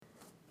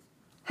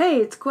Hey,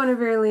 it's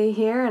Guinevere Lee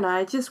here, and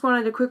I just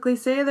wanted to quickly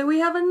say that we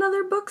have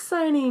another book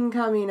signing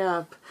coming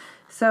up.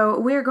 So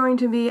we're going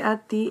to be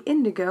at the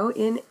Indigo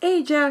in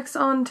Ajax,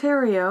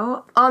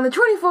 Ontario on the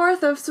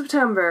 24th of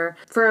September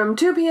from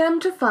 2 p.m.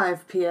 to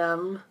 5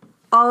 p.m.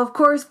 I'll of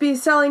course be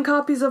selling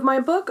copies of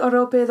my book,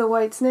 Orope the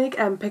White Snake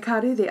and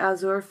Picari the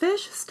Azure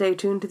Fish. Stay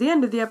tuned to the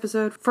end of the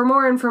episode for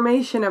more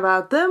information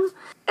about them.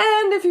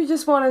 And if you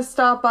just want to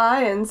stop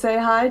by and say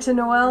hi to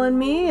Noelle and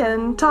me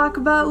and talk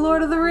about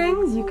Lord of the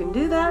Rings, you can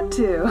do that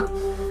too.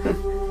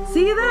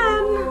 See you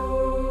then!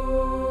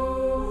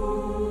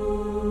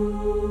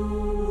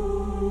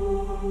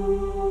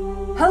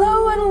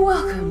 Hello and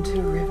welcome to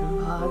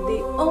Rivenpod,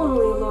 the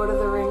only Lord of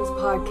the Rings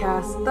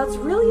podcast that's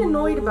really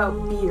annoyed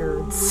about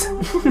beards.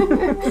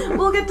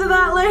 We'll get to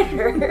that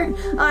later.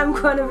 I'm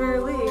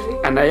Guinevere Lee.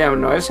 And I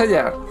am Noel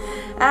Sayar.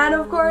 And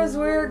of course,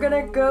 we're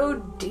gonna go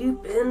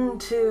deep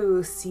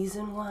into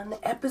Season 1,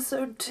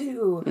 Episode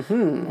 2.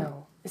 Mm-hmm.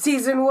 No.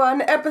 Season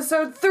 1,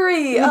 Episode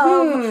 3 of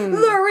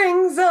The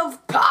Rings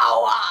of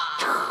Power!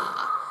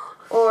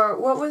 Or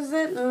what was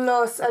it?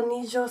 Los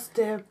Anillos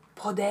de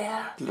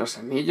Poder. Los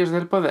Anillos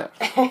del Poder.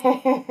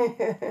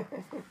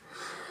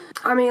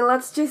 I mean,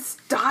 let's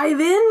just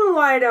dive in,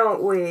 why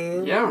don't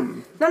we? Yeah.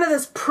 None of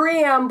this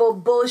preamble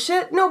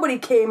bullshit. Nobody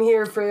came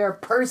here for their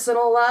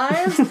personal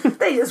lives.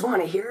 They just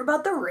want to hear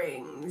about the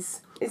rings.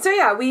 So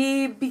yeah,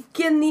 we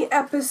begin the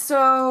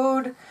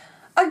episode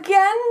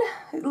again,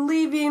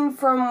 leaving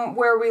from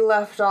where we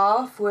left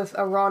off with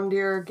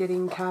Arondir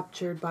getting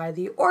captured by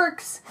the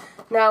orcs.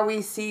 Now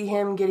we see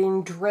him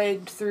getting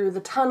dragged through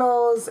the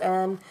tunnels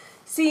and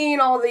seeing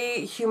all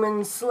the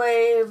human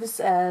slaves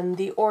and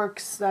the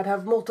orcs that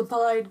have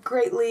multiplied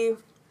greatly.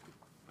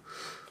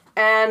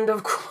 And,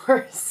 of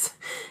course,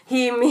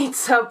 he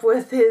meets up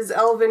with his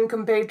elven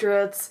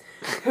compatriots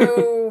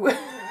who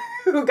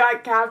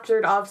got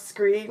captured off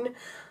screen.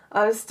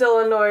 I'm still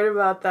annoyed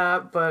about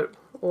that, but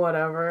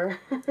whatever.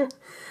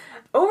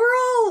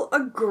 Overall,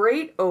 a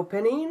great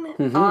opening.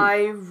 Mm-hmm.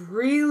 I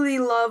really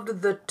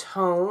loved the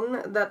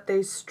tone that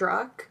they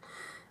struck.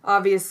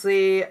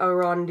 Obviously,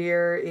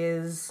 Arondir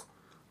is,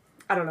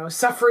 I don't know,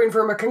 suffering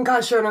from a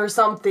concussion or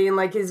something.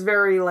 Like, he's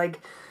very,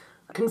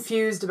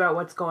 confused about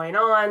what's going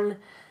on.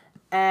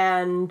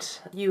 And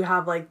you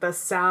have, the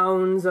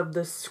sounds of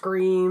the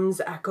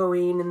screams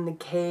echoing in the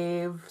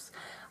caves.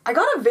 I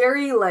got a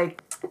very,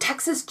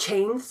 Texas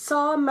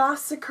Chainsaw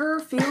Massacre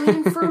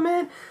feeling from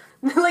it.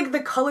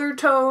 The color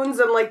tones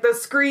and, the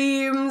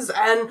screams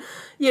and,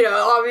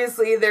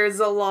 obviously there's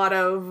a lot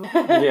of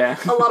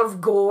a lot of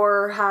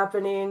gore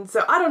happening.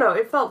 So, I don't know,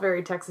 it felt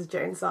very Texas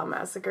Chainsaw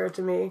Massacre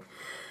to me.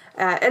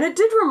 And it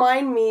did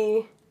remind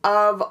me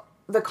of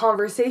the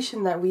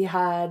conversation that we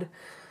had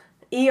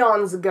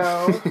eons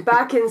ago,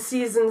 back in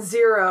Season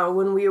 0,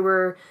 when we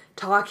were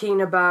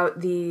talking about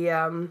the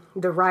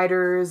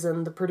writers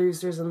and the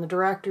producers and the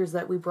directors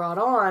that we brought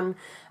on,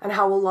 and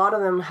how a lot of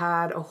them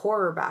had a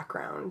horror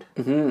background.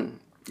 Mm-hmm.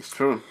 It's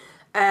true.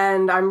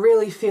 And I'm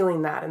really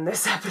feeling that in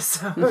this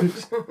episode.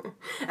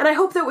 And I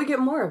hope that we get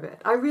more of it.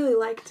 I really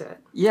liked it.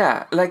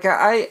 Yeah,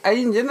 I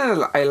in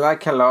general, I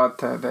like a lot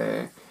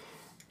the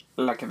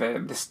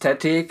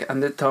aesthetic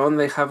and the tone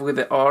they have with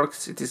the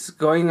orcs. It is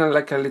going on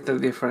a little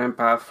different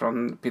path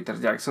from Peter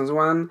Jackson's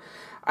one.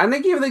 And I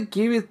give the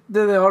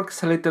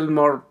orcs a little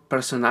more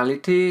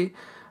personality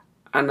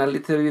and a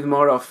little bit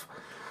more of,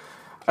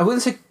 I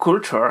wouldn't say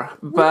culture,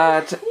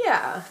 but...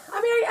 Yeah.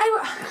 I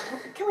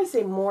mean, can we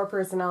say more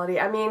personality?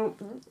 I mean,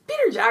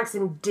 Peter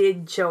Jackson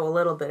did show a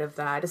little bit of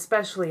that,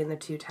 especially in the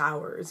Two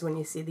Towers, when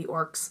you see the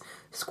orcs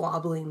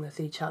squabbling with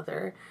each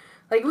other.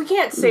 We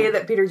can't say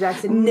that Peter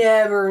Jackson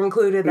never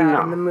included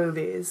that in the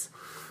movies.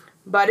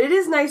 But it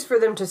is nice for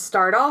them to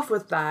start off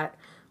with that,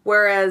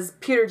 whereas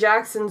Peter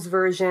Jackson's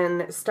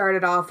version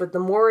started off with the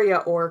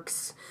Moria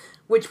orcs,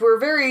 which were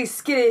very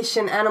skittish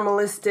and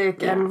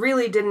animalistic and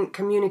really didn't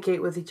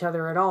communicate with each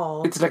other at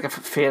all. It's a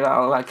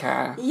feral,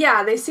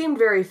 Yeah, they seemed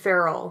very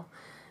feral.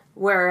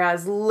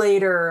 Whereas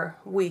later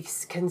we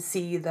can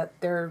see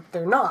that they're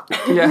not.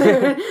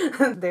 Yeah.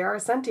 They are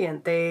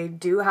sentient. They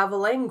do have a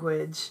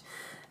language.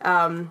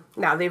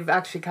 Now they've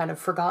actually kind of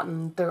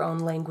forgotten their own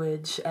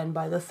language, and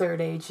by the Third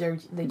Age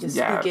they just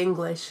speak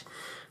English.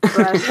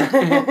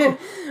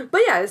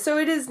 But yeah, so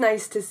it is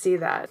nice to see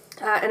that.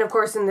 And of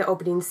course in the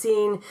opening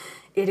scene,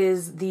 it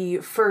is the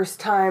first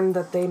time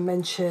that they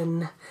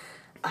mention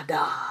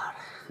Adar.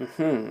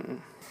 Mm-hmm.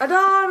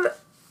 Adar,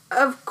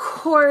 of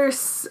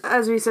course,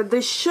 as we said,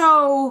 the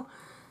show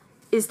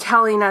is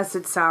telling us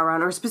it's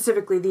Sauron, or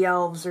specifically the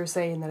elves are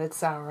saying that it's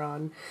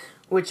Sauron,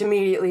 which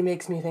immediately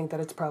makes me think that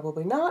it's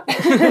probably not.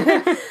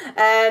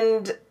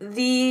 And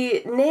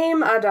the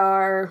name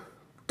Adar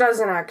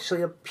doesn't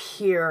actually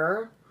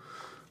appear.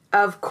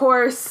 Of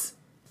course,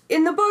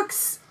 in the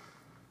books,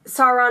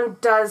 Sauron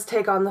does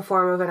take on the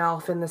form of an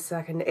elf in the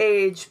Second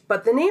Age,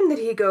 but the name that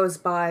he goes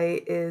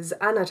by is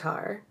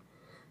Anatar,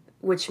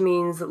 which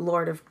means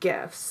Lord of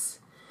Gifts.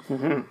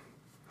 Mm-hmm.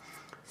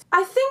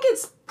 I think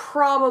it's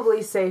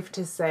probably safe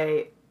to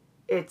say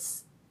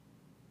it's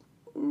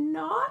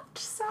not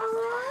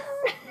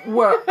Sauron?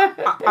 Well,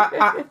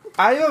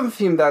 I don't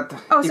think that...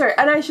 Oh, sorry,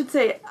 and I should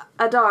say,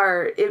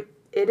 Adar, it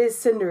is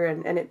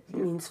Sindarin, and it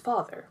means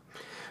father.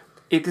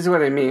 It is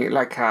what I mean.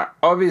 Like,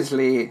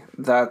 obviously,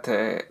 that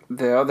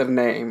the other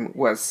name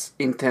was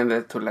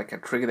intended to,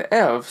 like, trick the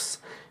elves,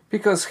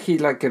 because he,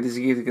 like,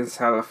 disguised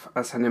himself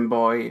as an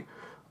envoy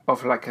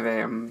of, like,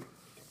 the... An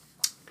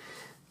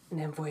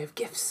envoy of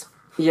gifts.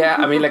 Yeah,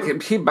 I mean,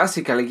 like, he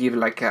basically give,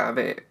 like,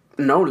 the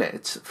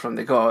knowledge from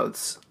the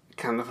gods,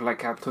 kind of,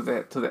 like, to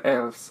the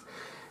elves.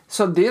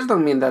 So this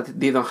don't mean that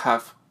they don't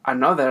have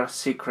another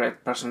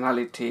secret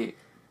personality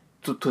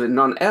to the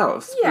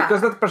non-elves. Yeah.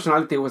 Because that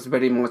personality was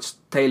very much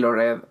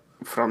tailored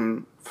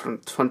from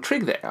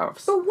trick the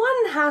elves. But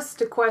one has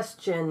to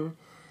question,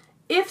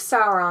 if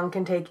Sauron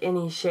can take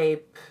any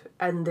shape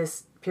in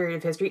this period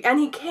of history, and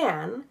he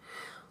can,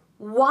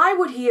 why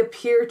would he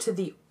appear to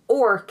the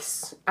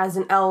orcs as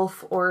an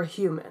elf or a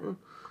human?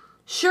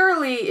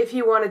 Surely, if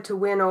he wanted to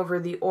win over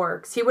the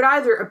orcs, he would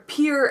either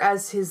appear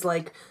as his,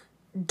 like,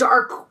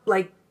 dark,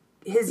 like,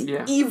 his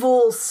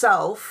evil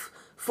self,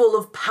 full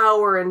of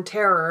power and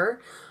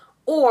terror,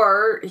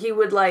 or he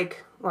would,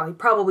 like, well, he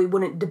probably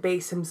wouldn't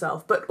debase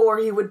himself, or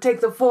he would take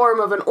the form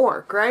of an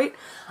orc, right?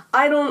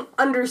 I don't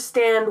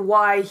understand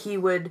why he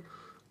would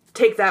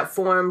take that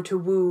form to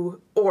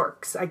woo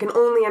orcs. I can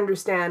only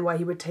understand why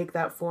he would take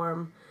that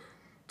form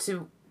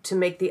to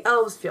make the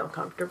elves feel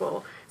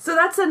comfortable. So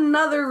that's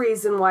another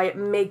reason why it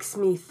makes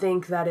me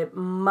think that it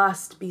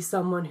must be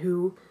someone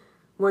who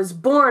was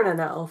born an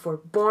elf or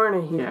born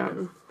a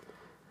human.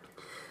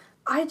 Yeah.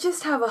 I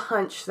just have a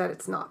hunch that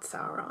it's not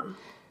Sauron.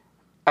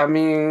 I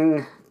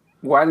mean,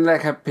 one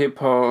like a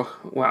people,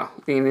 well,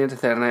 in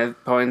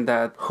internet point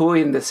that who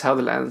in the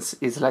Southlands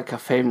is like a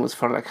famous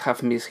for like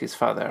have missed his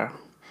father.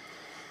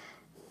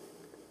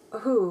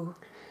 Who?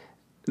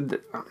 I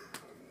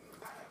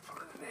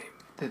forgot the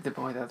name. The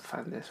boy that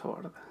found the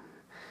sword.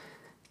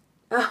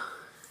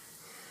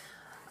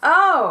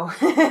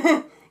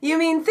 Oh, you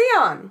mean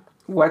Theon?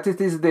 What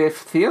is the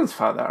Theon's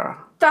father?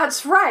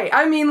 That's right.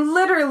 I mean,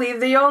 literally,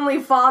 the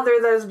only father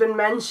that has been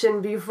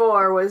mentioned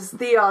before was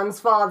Theon's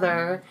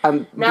father.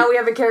 And now we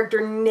have a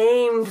character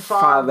named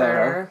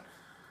Father.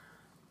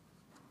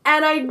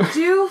 And I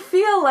do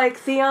feel like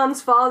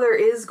Theon's father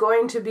is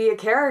going to be a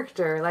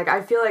character. Like,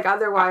 I feel like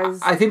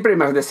otherwise... I think pretty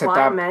much the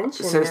setup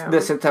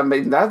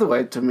in that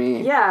way to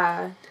me.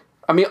 Yeah.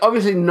 I mean,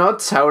 obviously not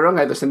Sauron.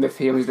 I don't think the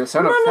Theon is the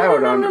son of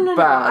Sauron. No.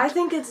 I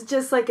think it's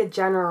just like a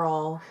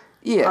general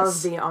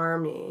of the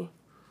army.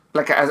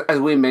 Like, as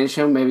we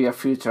mentioned, maybe a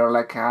future,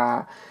 like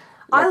a...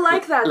 I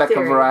like that like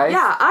theory. A bride.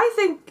 Yeah, I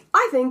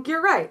think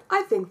you're right.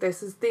 I think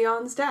this is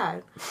Theon's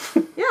dad.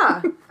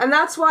 Yeah, and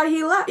that's why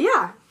he left.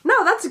 Yeah,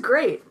 no, that's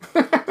great.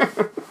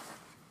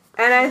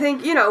 And I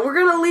think, we're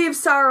going to leave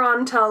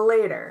Sauron till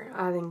later,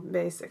 I think,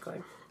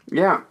 basically.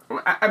 Yeah,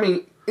 I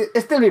mean,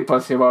 it's still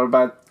possible,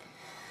 but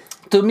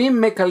to me,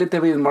 make a little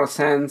bit more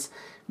sense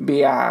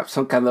via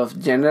some kind of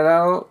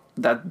general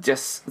that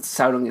just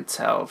Sauron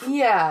itself.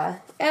 Yeah,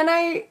 and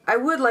I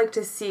would like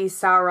to see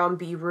Sauron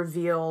be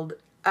revealed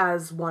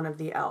as one of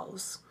the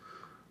elves.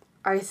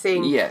 I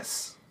think...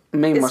 Yes,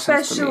 make more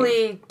sense to me.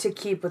 Especially to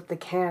keep with the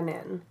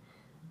canon.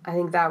 I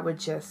think that would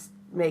just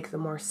make the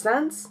more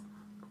sense.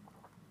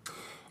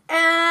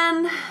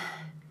 And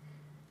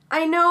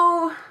I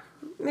know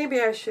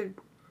maybe I should...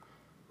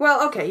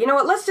 Well, okay, you know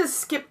what? Let's just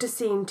skip to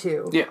scene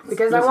 2. Yeah.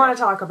 Because I want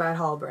to talk about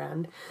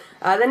Halbrand.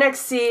 The next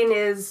scene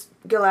is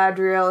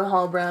Galadriel and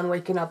Halbrand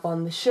waking up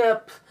on the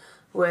ship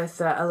with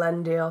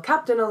Elendil,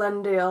 Captain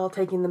Elendil,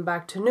 taking them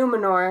back to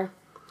Numenor.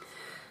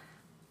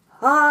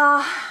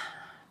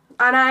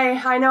 And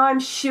I know I'm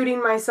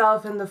shooting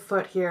myself in the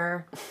foot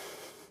here,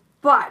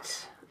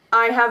 but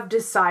I have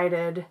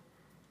decided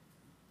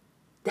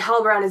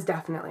Halbrand is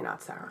definitely not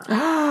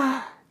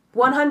Sauron.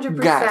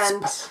 100%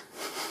 Gasp.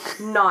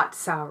 Not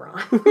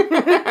Sauron.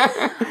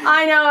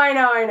 I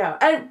know.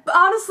 And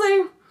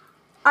honestly,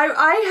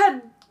 I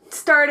had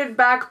started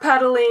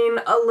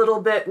backpedaling a little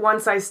bit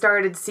once I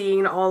started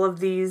seeing all of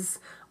these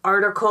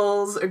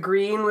articles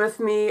agreeing with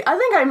me. I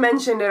think I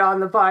mentioned it on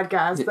the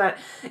podcast that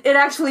it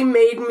actually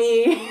made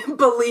me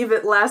believe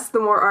it less the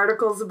more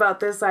articles about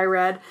this I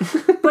read.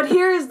 But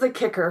here's the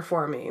kicker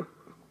for me.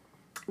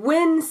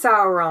 When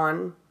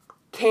Sauron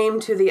came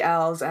to the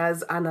elves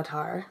as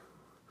Anatar,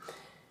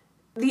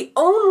 the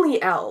only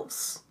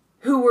elves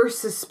who were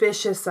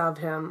suspicious of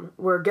him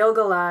were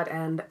Gil-galad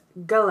and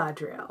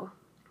Galadriel.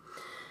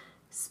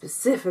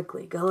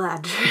 Specifically,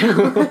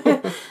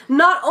 Galadriel.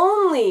 Not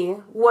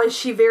only was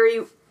she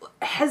very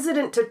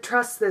hesitant to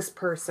trust this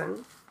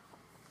person,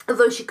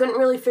 although she couldn't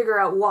really figure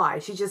out why.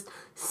 She just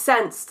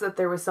sensed that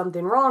there was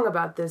something wrong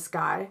about this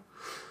guy.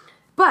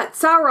 But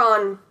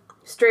Sauron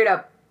straight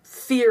up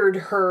feared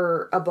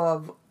her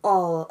above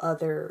all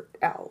other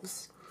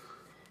elves.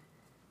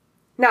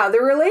 Now,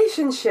 the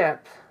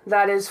relationship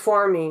that is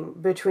forming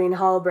between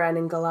Halbrand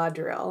and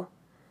Galadriel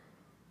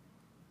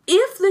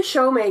if the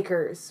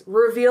showmakers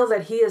reveal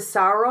that he is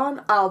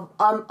Sauron,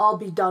 I'll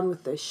be done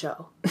with this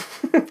show.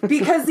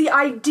 Because the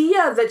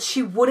idea that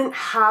she wouldn't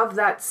have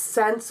that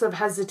sense of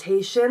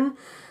hesitation,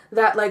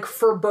 that like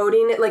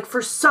foreboding it, like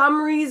for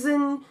some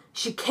reason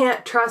she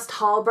can't trust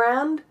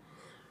Halbrand,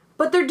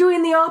 but they're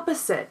doing the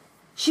opposite.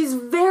 She's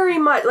very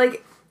much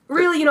like,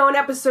 really, you know, in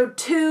episode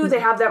 2, they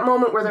have that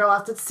moment where they're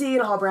lost at sea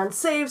and Halbrand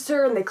saves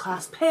her and they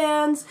clasp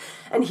hands.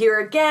 And here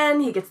again,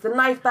 he gets the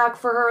knife back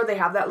for her. They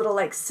have that little,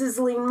 like,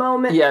 sizzling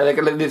moment. Yeah, like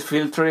this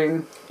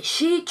filtering.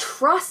 She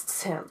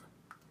trusts him.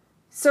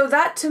 So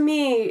that, to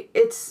me,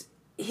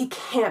 he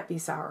can't be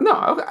Sauron.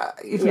 No,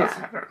 it's not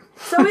Sauron.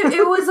 So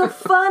it was a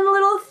fun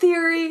little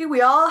theory.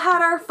 We all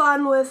had our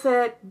fun with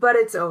it, but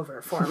it's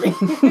over for me.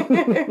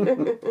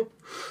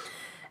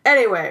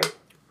 Anyway.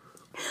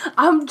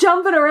 I'm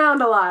jumping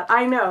around a lot,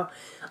 I know.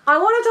 I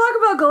want to talk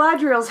about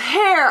Galadriel's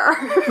hair.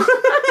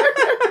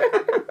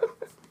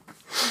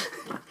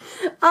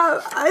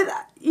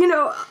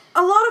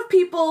 A lot of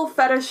people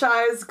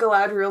fetishize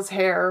Galadriel's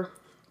hair.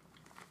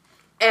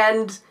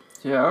 And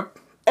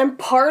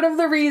part of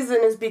the reason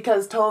is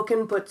because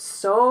Tolkien put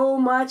so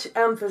much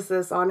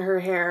emphasis on her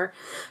hair,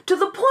 to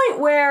the point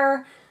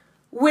where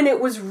when it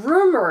was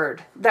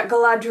rumored that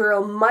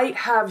Galadriel might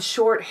have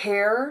short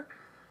hair,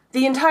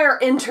 the entire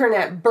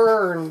internet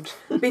burned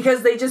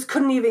because they just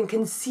couldn't even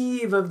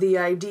conceive of the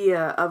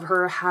idea of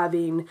her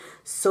having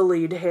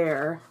sullied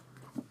hair.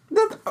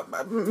 That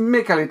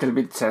make a little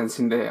bit sense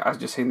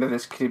as you say, in the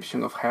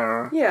description of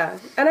her. Yeah,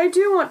 and I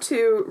do want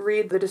to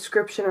read the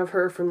description of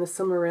her from the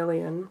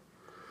Silmarillion.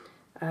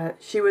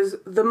 She was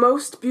the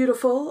most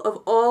beautiful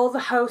of all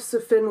the House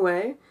of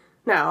Finwë.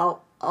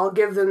 Now, I'll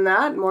give them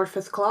that,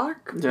 Morpheth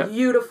Clark. Yeah.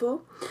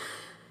 Beautiful.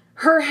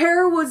 Her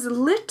hair was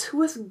lit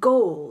with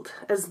gold,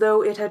 as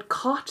though it had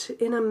caught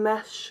in a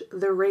mesh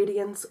the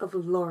radiance of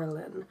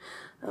laurelin.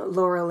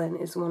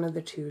 Laurelin is one of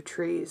the 2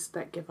 trees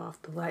that give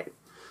off the light.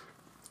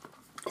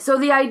 So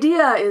the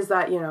idea is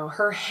that, you know,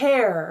 her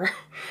hair,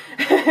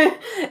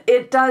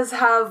 it does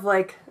have,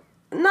 like,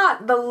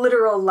 not the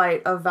literal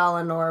light of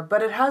Valinor,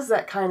 but it has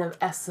that kind of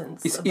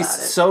essence about it.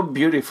 It's so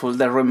beautiful,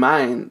 that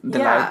remind the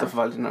light of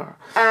Valinor.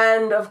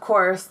 And, of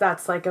course,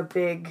 that's, like, a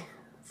big...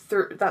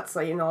 That's,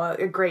 like, you know,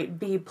 a great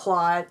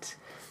B-plot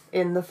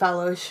in the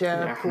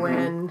Fellowship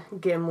when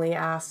Gimli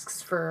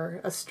asks for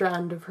a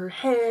strand of her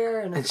hair.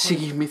 And she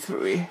gave me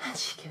 3. And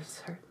she gives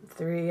her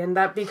 3. And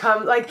that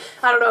becomes, like,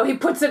 I don't know, he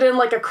puts it in,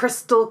 like, a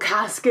crystal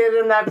casket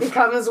and that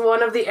becomes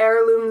one of the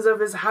heirlooms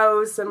of his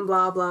house and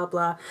blah, blah,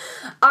 blah.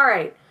 All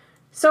right.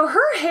 So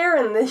her hair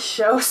in this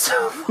show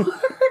so far...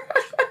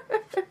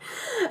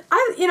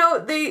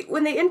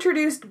 when they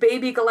introduced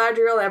baby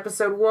Galadriel in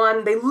episode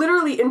 1, they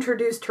literally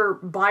introduced her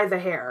by the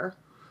hair.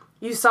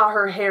 You saw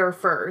her hair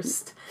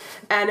first,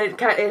 and it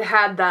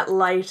had that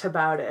light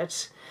about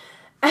it.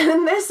 And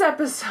in this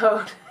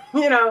episode,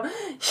 you know,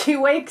 she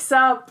wakes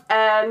up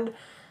and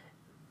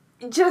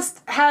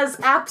just has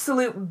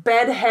absolute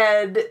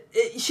bedhead.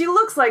 She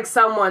looks like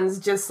someone's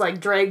just,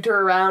 like, dragged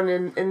her around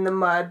in the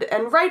mud,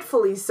 and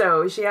rightfully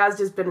so. She has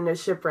just been in a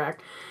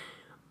shipwreck.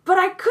 But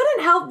I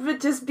couldn't help but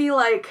just be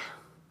like...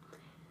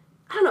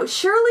 I don't know,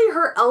 surely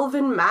her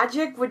elven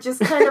magic would just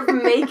kind of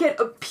make it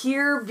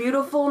appear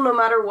beautiful no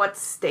matter what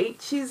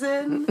state she's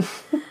in.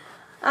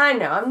 I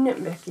know, I'm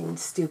nitpicking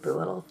stupid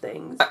little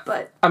things,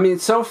 but... I mean,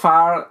 so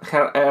far,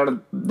 her hair,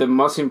 the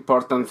most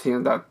important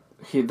thing that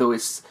he do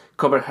is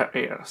cover her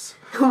ears.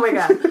 Oh my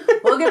god,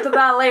 we'll get to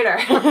that later.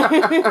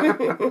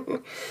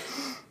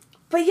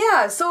 But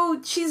yeah,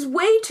 so she's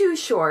way too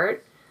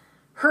short.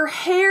 Her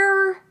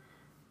hair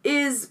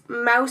is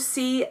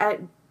mousy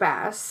at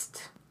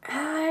best,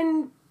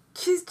 and...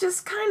 she's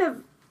just kind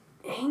of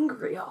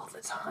angry all the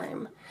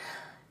time.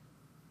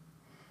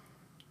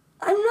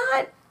 I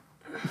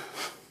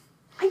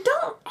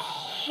don't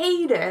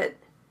hate it,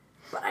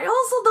 but I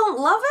also don't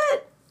love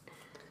it.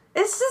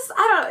 It's just,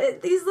 I don't know,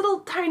 these little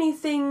tiny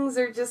things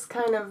are just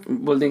kind of...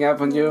 building up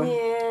on you?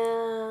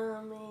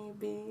 Yeah,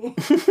 maybe.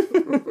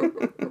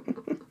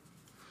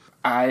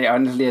 I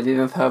honestly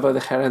didn't thought about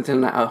the hair until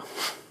now.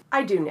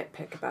 I do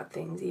nitpick about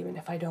things, even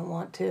if I don't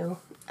want to.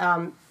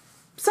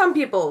 Some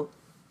people...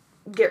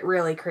 get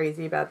really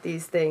crazy about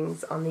these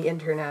things on the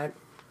internet.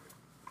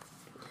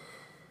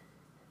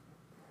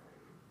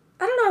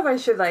 I don't know if I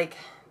should, like,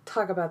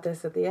 talk about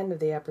this at the end of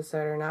the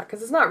episode or not,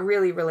 because it's not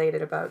really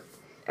related about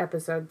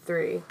episode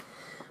 3.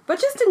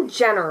 But just in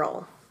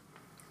general,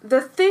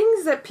 the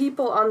things that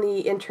people on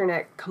the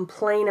internet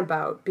complain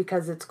about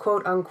because it's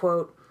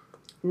quote-unquote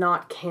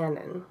not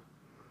canon,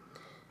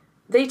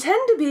 they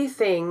tend to be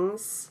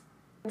things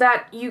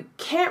that you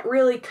can't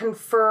really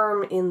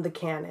confirm in the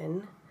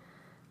canon,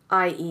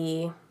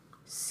 i.e.,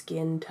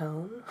 skin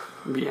tone.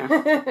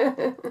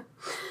 Yeah.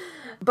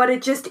 But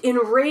it just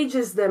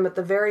enrages them at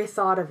the very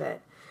thought of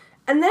it.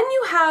 And then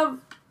you have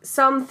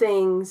some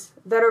things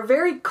that are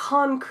very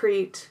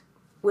concrete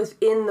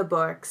within the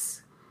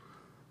books.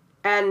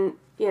 And,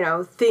 you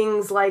know,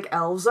 things like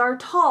elves are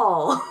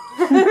tall.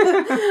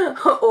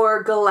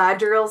 Or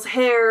Galadriel's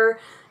hair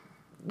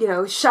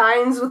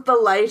shines with the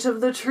light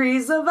of the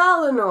trees of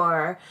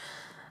Valinor.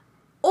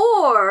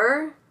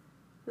 Or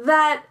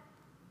that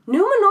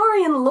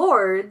Númenorian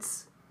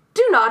lords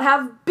do not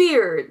have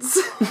beards.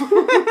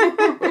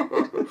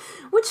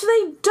 Which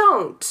they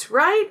don't,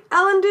 right?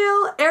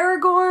 Elendil,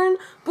 Aragorn,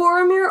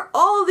 Boromir,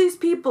 all of these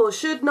people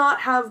should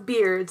not have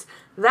beards.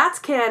 That's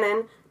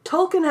canon.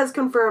 Tolkien has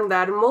confirmed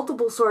that in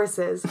multiple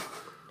sources.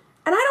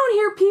 And I don't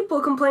hear people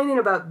complaining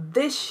about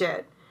this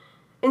shit.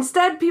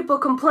 Instead, people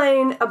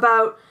complain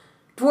about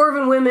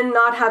dwarven women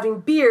not having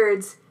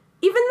beards,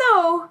 even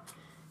though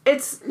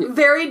it's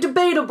very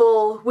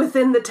debatable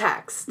within the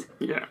text.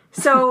 Yeah.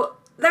 So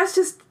that's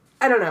just,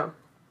 I don't know.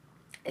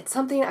 It's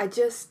something I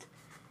just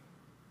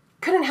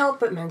couldn't help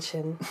but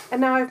mention.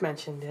 And now I've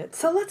mentioned it.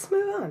 So let's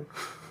move on.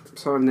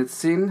 So next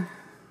scene?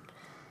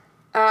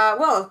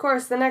 Well, of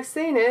course, the next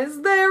scene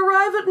is they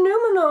arrive at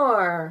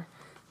Númenor,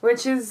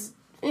 which is,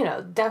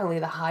 definitely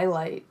the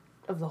highlight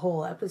of the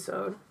whole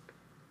episode.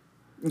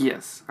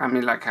 Yes. I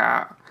mean,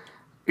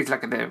 it's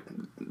like the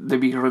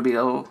big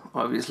reveal,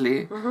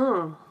 obviously.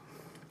 Mm-hmm.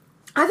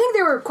 I think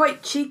they were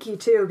quite cheeky,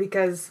 too,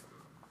 because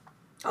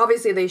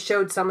obviously they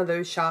showed some of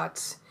those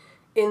shots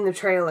in the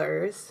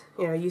trailers.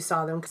 You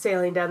saw them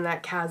sailing down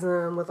that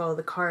chasm with all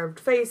the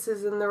carved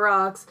faces in the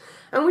rocks.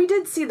 And we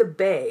did see the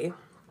bay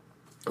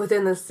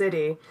within the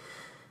city.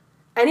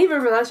 And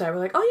even for that shot, we're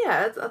like, oh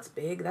yeah, that's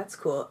big, that's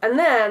cool. And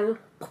then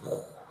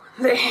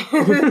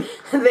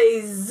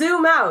they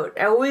zoom out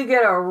and we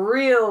get a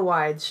real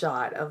wide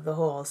shot of the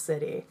whole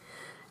city.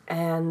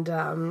 And,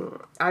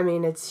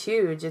 it's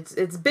huge.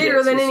 It's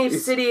bigger than any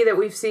city that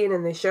we've seen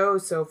in the show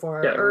so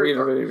far. Yeah,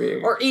 really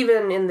big. Or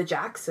even in the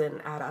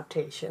Jackson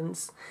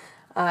adaptations.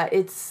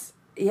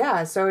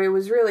 So it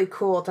was really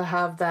cool to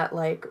have that,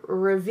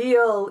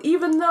 reveal,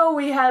 even though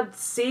we had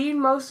seen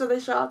most of the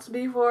shots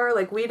before,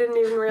 we didn't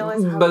even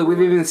realize how... But we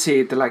didn't see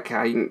it, the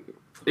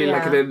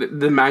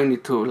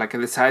magnitude,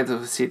 the size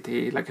of the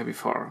city,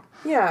 before.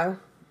 Yeah.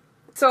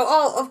 So,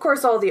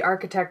 all the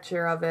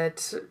architecture of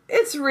it,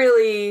 it's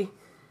really...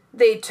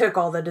 They took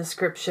all the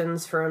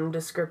descriptions from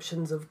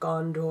descriptions of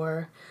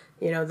Gondor.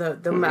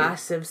 The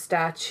massive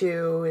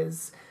statue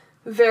is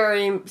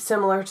very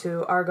similar to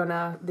the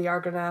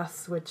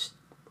Argonath, which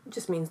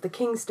just means the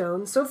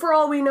Kingstone. So for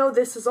all we know,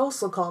 this is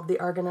also called the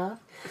Argonath.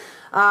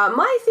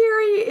 My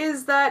theory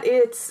is that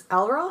it's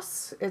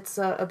Elros. It's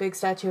a big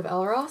statue of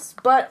Elros.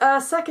 But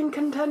a second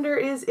contender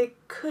is it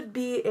could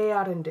be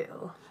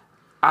Eärendil.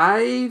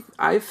 I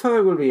thought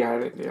it would be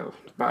Eärendil,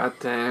 but...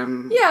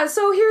 Yeah,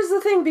 so here's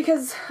the thing,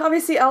 because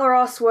obviously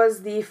Elros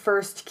was the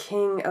first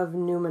king of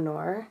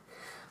Númenor,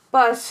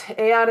 but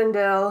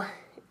Eärendil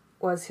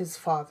was his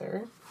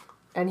father,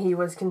 and he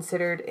was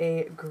considered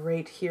a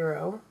great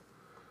hero.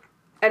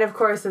 And of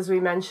course, as we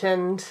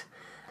mentioned,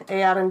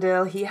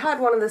 Eärendil, he had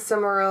one of the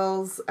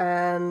Silmarils,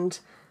 and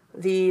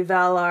the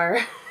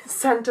Valar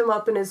sent him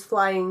up in his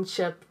flying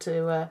ship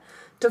to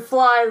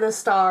fly the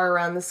star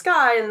around the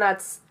sky, and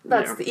that's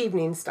the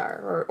evening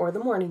star, or the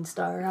morning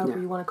star, however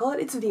you want to call it.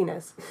 It's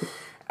Venus.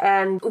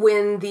 And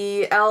when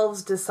the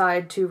elves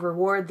decide to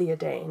reward the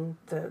Edain,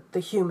 the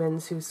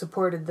humans who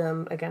supported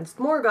them against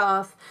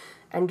Morgoth,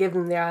 and give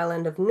them the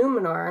island of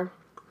Númenor,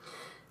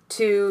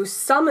 to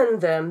summon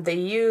them, they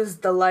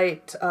used the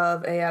light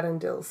of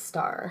Eärendil's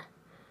star.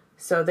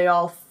 So they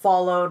all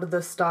followed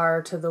the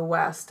star to the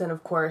west, and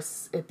of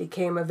course it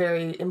became a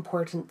very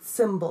important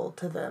symbol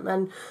to them.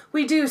 And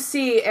we do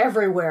see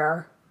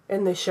everywhere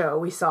in the show,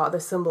 we saw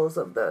the symbols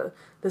of the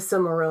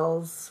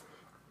Silmarils.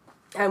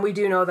 And we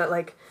do know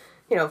that,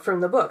 from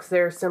the books,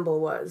 their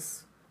symbol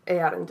was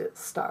Eärendil's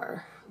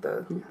star,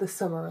 the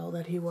Silmaril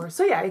that he wore.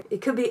 So yeah,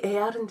 it could be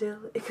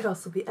Eärendil, it could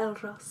also be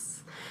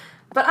Elros.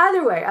 But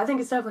either way, I think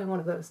it's definitely one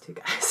of those two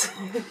guys.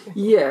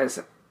 Yes,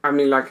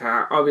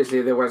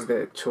 obviously there was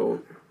the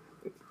two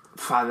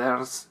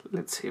fathers,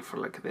 let's say, for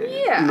the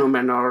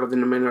Númenor, the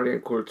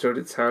Númenorian culture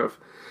itself.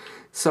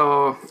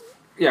 So,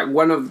 yeah,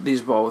 one of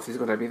these both is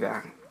gonna be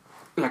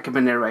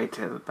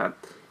venerated. But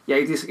yeah,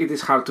 it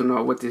is hard to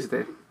know what is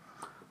the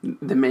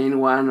main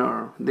one,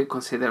 or they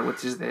consider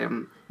what is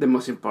the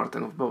most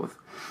important of both.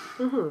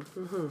 Mm-hmm,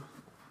 mm-hmm.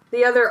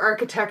 The other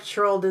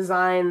architectural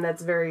design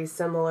that's very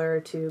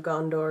similar to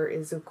Gondor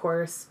is, of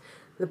course,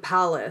 the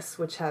palace,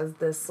 which has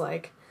this,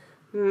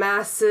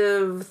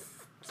 massive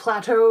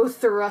plateau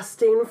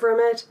thrusting from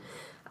it.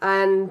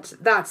 And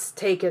that's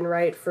taken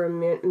right from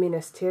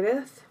Minas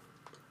Tirith.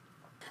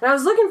 And I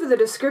was looking for the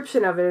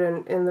description of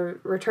it in the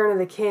Return of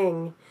the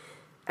King,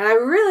 and I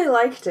really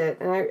liked it,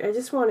 and I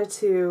just wanted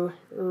to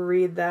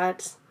read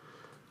that.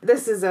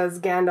 This is as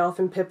Gandalf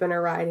and Pippin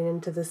are riding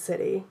into the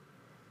city.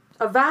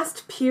 A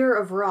vast pier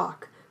of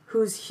rock,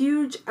 whose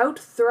huge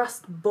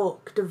out-thrust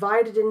bulk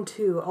divided in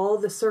two all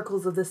the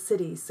circles of the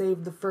city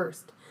save the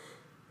first.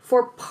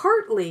 For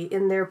partly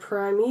in their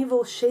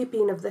primeval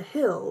shaping of the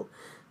hill,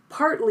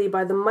 partly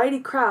by the mighty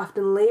craft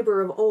and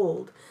labor of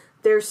old,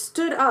 there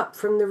stood up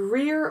from the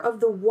rear of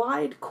the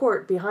wide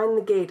court behind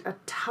the gate a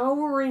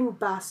towering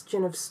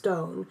bastion of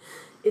stone,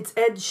 its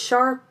edge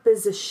sharp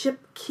as a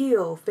ship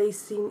keel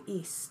facing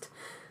east.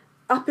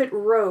 Up it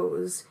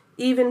rose,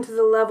 even to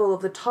the level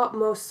of the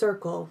topmost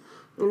circle,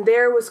 and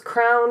there was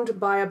crowned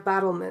by a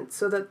battlement,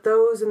 so that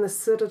those in the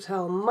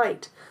citadel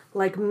might,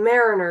 like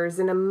mariners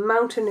in a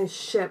mountainous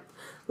ship,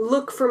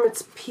 look from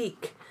its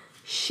peak,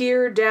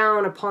 sheer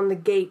down upon the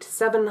gate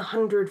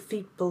 700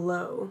 feet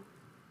below.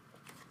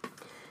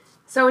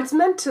 So it's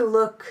meant to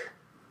look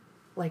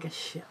like a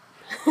ship.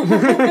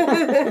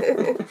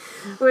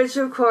 Which,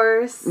 of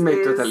course, Made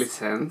is totally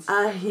sense.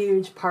 a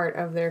huge part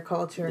of their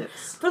culture.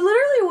 Yes. But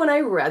literally, when I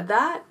read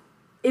that,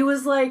 it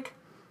was like,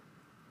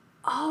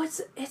 oh,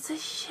 it's a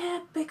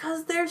ship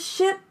because they're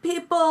ship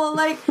people.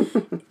 Like,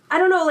 I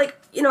don't know, like,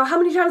 you know, how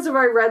many times have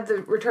I read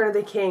The Return of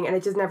the King and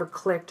it just never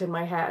clicked in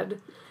my head?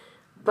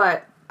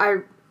 But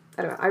I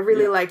don't know, I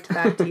really liked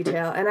that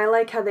detail, and I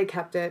like how they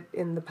kept it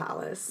in the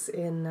palace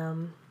in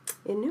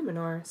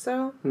Numenor.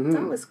 So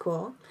that was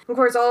cool. Of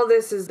course, all of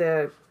this is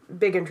the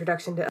big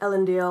introduction to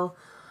Elendil.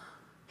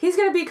 He's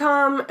going to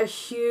become a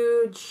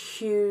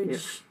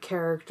huge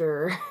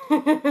character.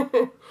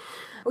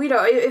 You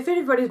know, if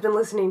anybody's been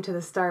listening to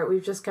the start,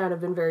 we've just kind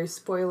of been very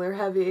spoiler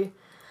heavy.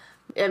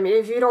 I mean,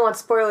 if you don't want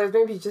spoilers,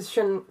 maybe you just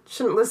shouldn't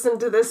listen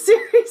to this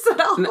series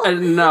at all.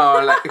 No,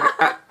 like,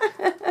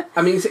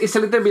 I mean, it's a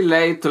little bit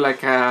late to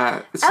like say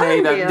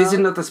Elendil. that this is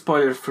not a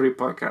spoiler-free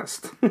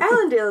podcast.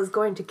 Elendil is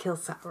going to kill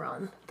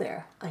Sauron.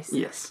 There, I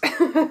see. Yes.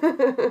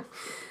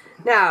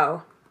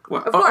 Now,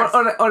 Well, of course.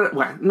 or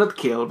well, not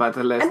kill, but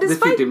less And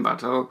despite- defeat in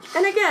battle.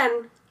 And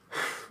again,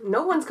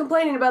 no one's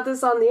complaining about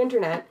this on the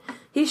internet.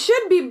 He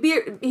should be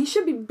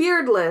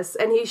beardless,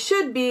 and he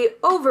should be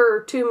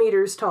over 2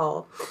 meters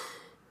tall.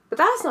 But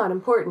that's not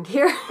important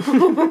here.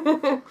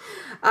 Pretty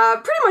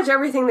much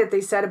everything that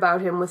they said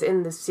about him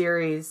within the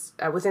series,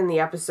 within the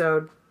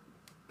episode,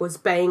 was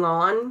bang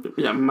on.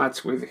 Yeah,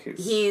 match with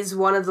his. He's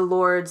one of the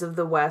lords of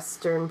the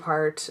western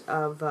part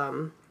of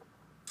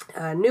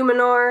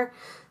Numenor.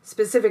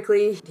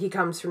 Specifically, he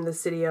comes from the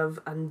city of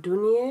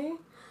Andúnie.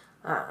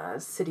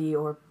 City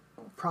or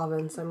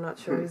province, I'm not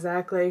sure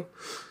exactly.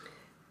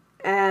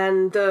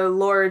 And the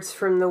lords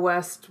from the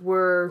west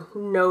were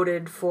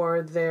noted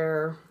for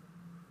their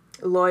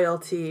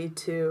loyalty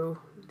to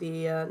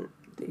the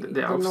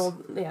elves.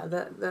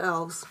 The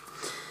elves.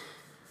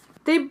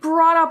 They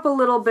brought up a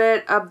little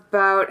bit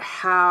about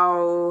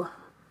how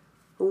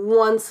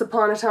once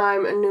upon a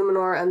time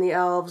Numenor and the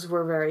elves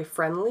were very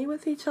friendly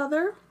with each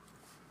other.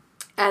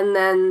 And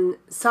then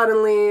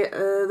suddenly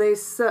they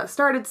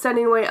started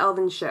sending away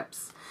elven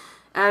ships.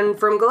 And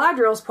from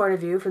Galadriel's point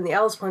of view, from the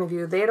elves' point of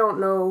view, they don't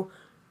know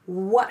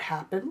what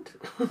happened.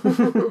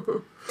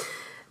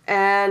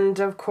 And,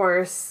 of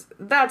course,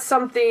 that's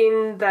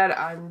something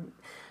that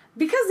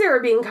because they were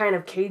being kind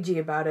of cagey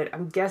about it,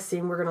 I'm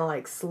guessing we're going to,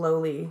 like,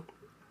 slowly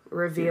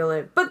reveal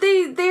it. But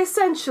they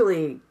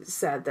essentially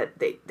said that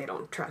they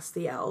don't trust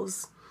the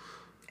elves.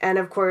 And,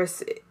 of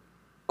course,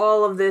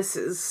 all of this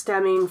is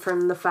stemming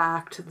from the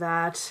fact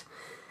that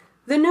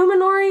the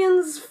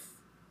Númenóreans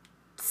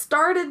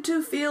started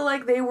to feel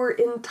like they were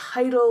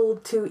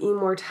entitled to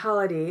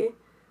immortality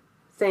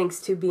thanks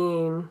to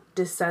being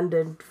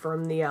descended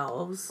from the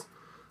elves.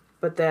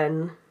 But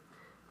then,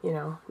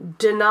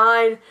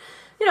 denied,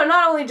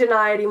 not only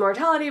denied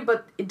immortality,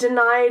 but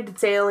denied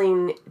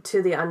sailing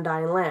to the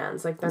Undying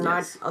Lands. Like, they're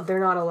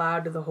not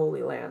allowed to the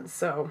Holy Lands,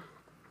 so.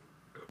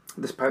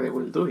 Despite they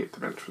will do it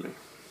eventually.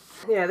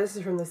 Yeah, this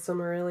is from the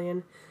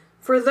Silmarillion.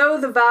 For though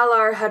the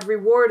Valar had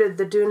rewarded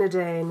the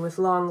Dunedain with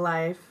long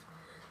life,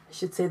 I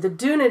should say the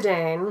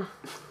Dunedain,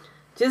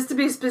 just to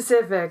be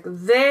specific,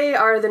 they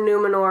are the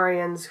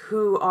Númenóreans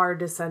who are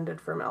descended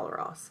from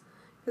Elros.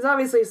 Because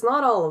obviously it's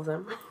not all of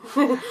them.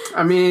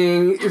 I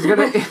mean, it's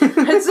gonna...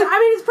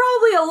 it's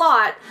probably a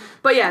lot.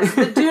 But yes,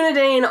 the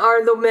Dunedain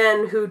are the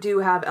men who do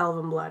have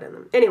elven blood in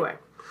them. Anyway,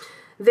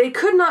 they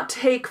could not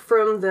take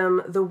from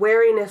them the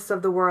wariness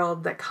of the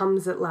world that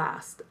comes at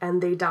last,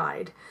 and they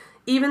died.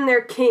 Even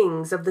their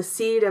kings of the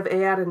seed of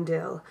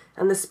Eärendil,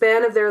 and the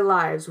span of their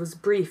lives was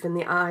brief in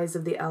the eyes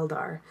of the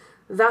Eldar.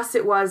 Thus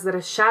it was that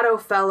a shadow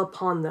fell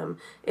upon them,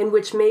 in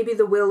which maybe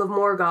the will of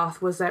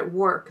Morgoth was at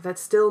work that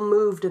still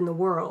moved in the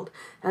world,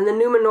 and the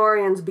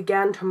Númenóreans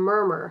began to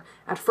murmur,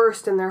 at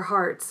first in their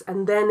hearts,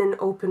 and then in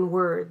open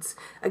words,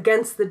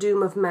 against the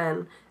doom of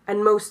men,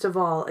 and most of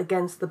all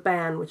against the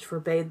ban which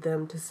forbade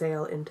them to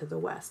sail into the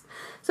west.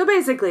 So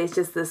basically it's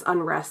just this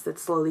unrest that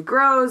slowly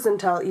grows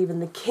until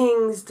even the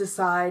kings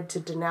decide to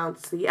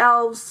denounce the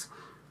elves.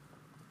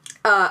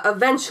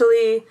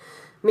 Eventually,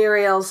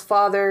 Miriel's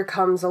father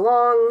comes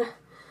along,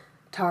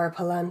 Tar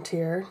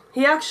Palantir.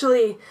 He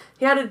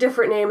had a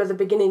different name at the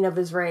beginning of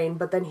his reign,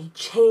 but then he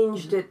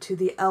changed it to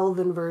the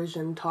elven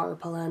version, Tar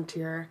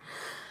Palantir.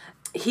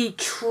 He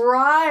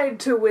tried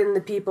to win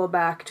the people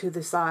back to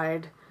the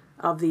side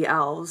of the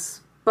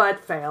elves,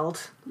 but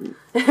failed.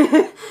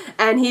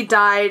 And he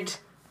died,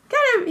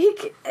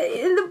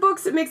 in the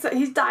books it makes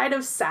he died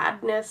of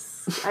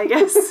sadness, I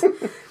guess.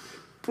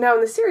 Now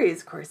in the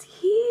series, of course,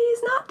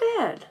 he's not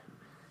dead.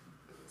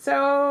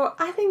 So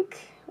I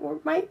think we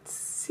might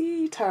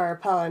see Tar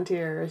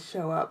Palantir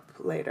show up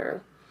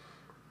later.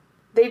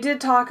 They did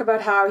talk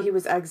about how he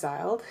was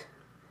exiled,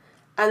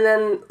 And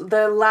then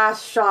the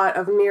last shot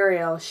of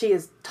Muriel, she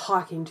is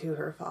talking to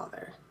her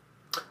father.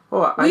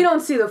 Oh, We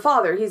don't see the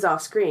father, he's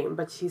off screen,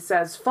 but she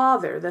says,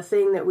 "Father, the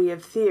thing that we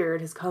have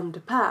feared has come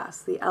to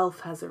pass. The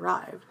elf has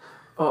arrived."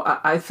 Oh,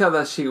 I thought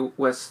that she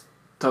was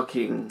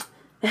talking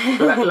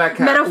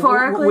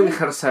Metaphorically? with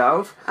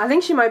herself. I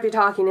think she might be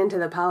talking into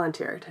the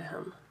Palantir to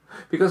him.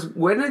 Because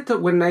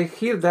when I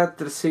hear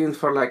that scene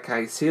for like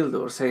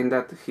Isildur saying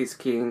that his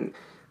king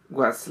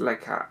was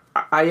like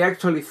I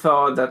actually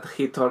thought that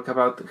he talked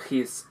about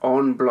his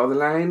own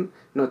bloodline,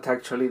 not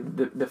actually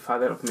the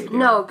father of Miriel.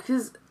 No,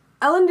 because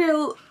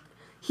Elendil,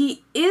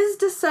 he is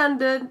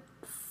descended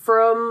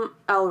from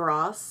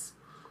Elros.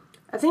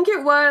 I think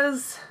it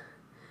was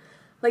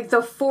like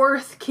the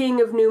fourth king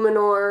of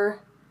Numenor.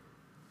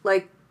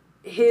 Like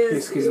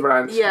his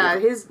branch. Yeah,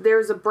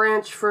 there's a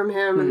branch from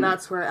him, and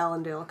that's where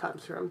Elendil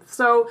comes from.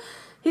 So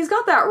he's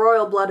got that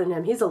royal blood in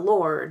him. He's a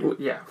lord. Well,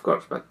 yeah, of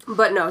course,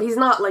 But no, he's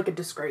not like a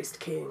disgraced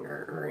king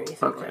or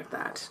anything Okay. like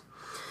that.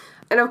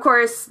 And of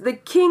course, the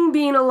king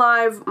being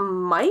alive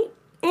might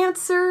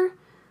answer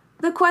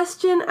the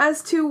question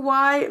as to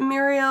why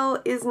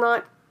Muriel is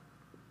not...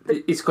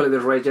 It's called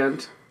the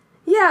regent.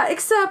 Yeah,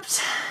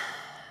 except...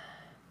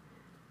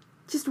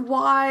 just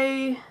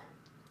why...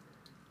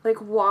 Like,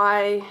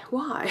 why?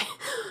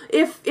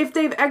 If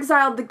they've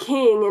exiled the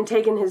king and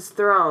taken his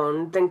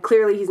throne, then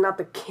clearly he's not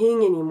the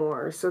king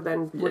anymore. So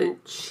then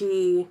wouldn't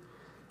she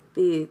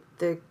be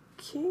the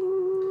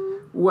king?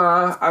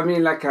 Well, I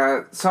mean, like,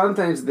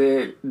 sometimes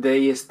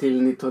they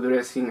still need to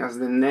address him as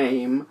the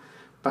name,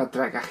 but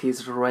like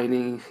he's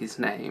reigning in his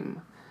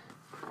name.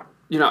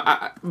 You know,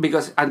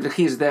 because until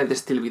he's there, they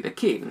still be the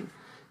king.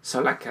 So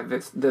like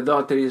the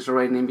daughter is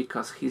reigning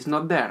because he's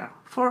not there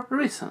for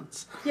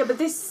reasons. Yeah, but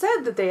they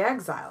said that they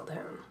exiled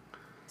him.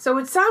 So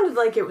it sounded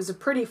like it was a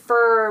pretty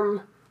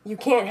firm, you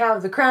can't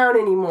have the crown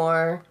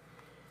anymore.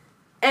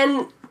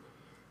 And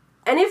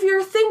if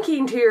you're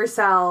thinking to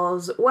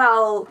yourselves,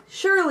 well,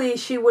 surely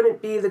she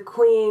wouldn't be the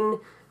queen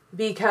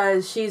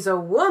because she's a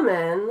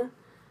woman.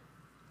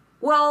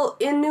 Well,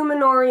 in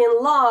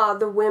Numenorean law,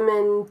 the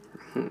women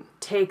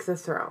take the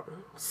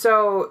throne.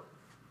 So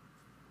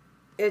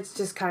it's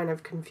just kind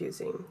of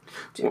confusing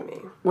to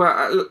me.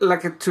 Well,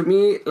 like to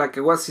me, like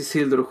it was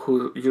Isildur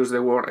who used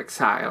the word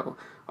exile.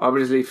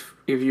 Obviously,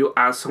 if you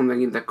ask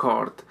something in the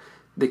court,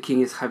 the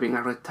king is having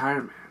a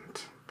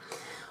retirement.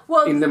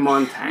 Well, in the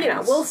mountains. You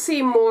know, we'll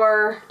see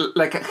more.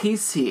 Like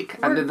he's sick,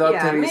 and the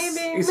daughter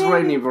is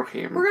reigning for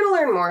him. We're gonna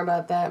learn more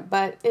about that,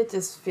 but it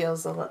just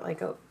feels a lot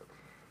like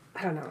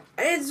I don't know.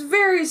 It's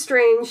very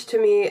strange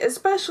to me,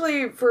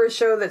 especially for a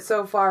show that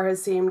so far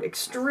has seemed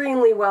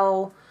extremely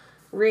well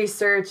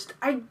researched.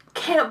 I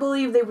can't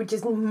believe they would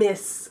just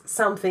miss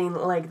something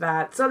like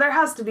that. So there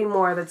has to be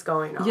more that's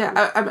going on.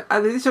 Yeah,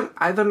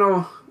 I don't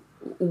know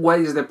what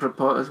is the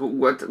purpose,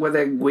 what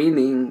they're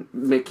winning,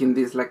 making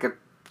this like a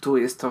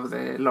twist of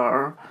the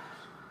lore.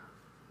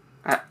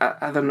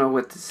 I don't know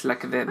what is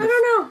like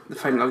the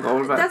final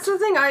goal, but that's the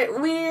thing.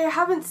 We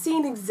haven't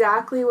seen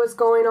exactly what's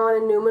going on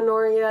in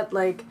Numenor yet.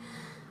 Like,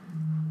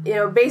 you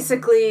know,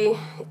 basically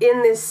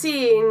in this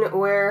scene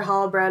where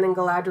Halbrand and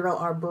Galadriel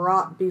are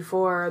brought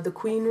before the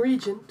Queen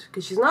Regent,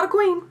 because she's not a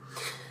queen,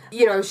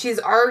 you know, she's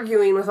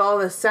arguing with all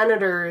the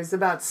senators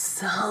about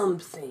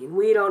something.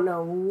 We don't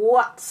know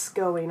what's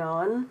going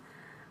on,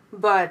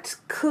 but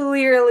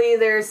clearly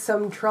there's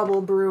some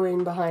trouble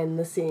brewing behind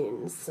the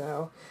scenes.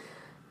 So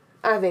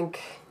I think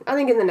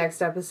in the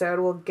next episode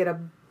we'll get a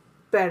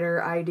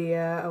better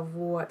idea of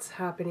what's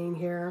happening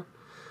here.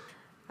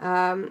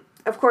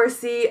 Of course,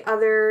 the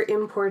other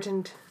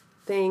important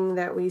thing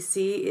that we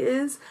see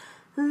is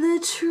the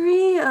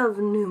Tree of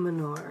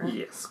Numenor.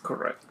 Yes,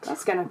 correct.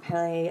 That's going to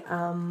play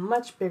a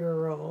much bigger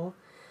role.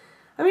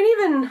 I mean,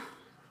 even,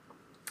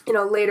 you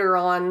know, later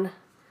on,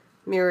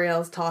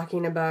 Muriel's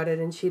talking about it,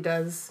 and she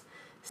does,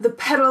 the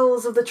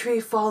petals of the tree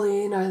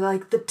falling are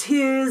like the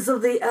tears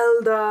of the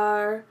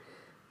Eldar.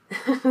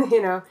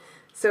 You know,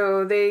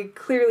 so they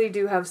clearly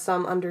do have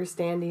some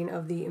understanding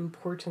of the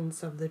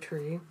importance of the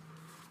tree.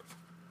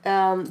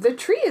 The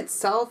tree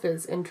itself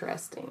is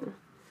interesting.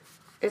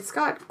 It's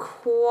got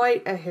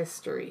quite a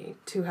history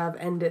to have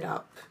ended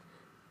up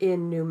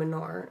in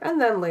Numenor,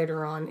 and then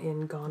later on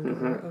in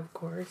Gondor, of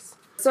course.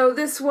 So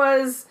this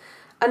was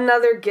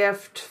another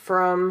gift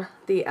from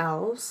the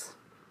elves,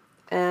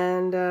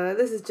 and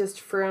this is just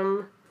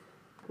from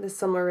the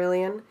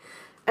Silmarillion.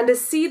 And a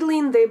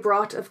seedling they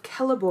brought of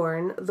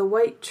Celeborn, the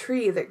white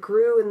tree that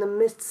grew in the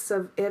midst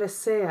of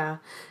Eressëa,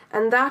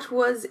 and that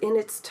was in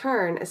its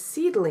turn a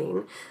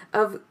seedling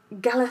of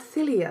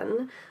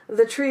Galathilion,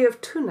 the tree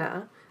of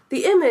Tuna,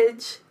 the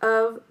image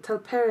of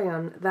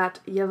Telperion that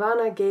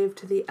Yavanna gave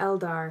to the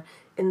Eldar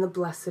in the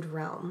Blessed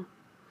Realm.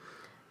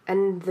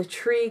 And the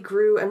tree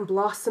grew and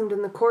blossomed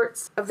in the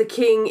courts of the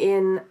king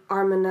in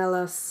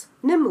Armanelos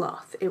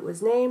Nimloth, it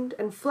was named,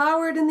 and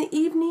flowered in the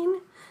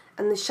evening,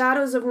 and the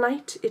shadows of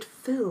night it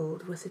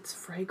filled with its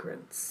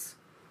fragrance.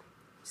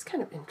 It's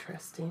kind of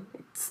interesting.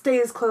 It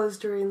stays closed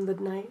during the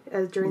night,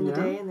 during the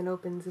day, and then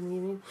opens in the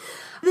evening.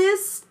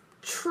 This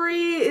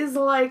tree is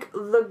like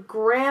the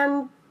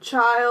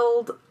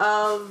child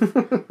of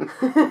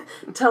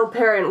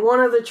Telperion, one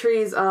of the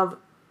trees of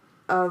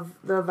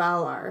the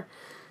Valar.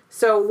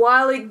 So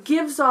while it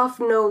gives off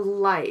no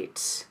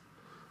light,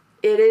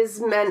 it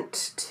is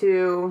meant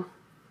to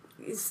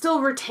still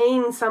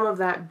retain some of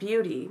that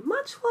beauty,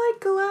 much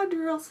like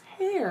Galadriel's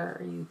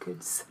hair, you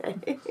could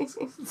say.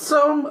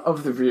 Some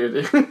of the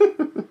beauty.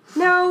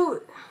 Now,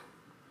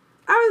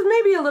 I was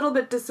maybe a little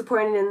bit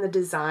disappointed in the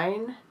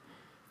design,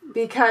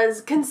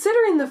 because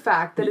considering the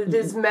fact that it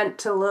is meant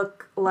to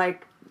look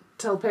like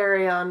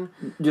Telperion...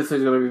 You thought it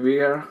was going to be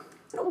bigger?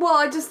 Well,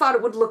 I just thought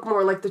it would look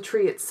more like the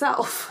tree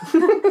itself.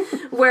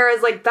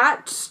 Whereas, like,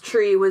 that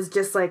tree was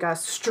just like a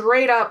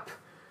straight up...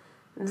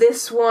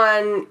 This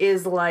one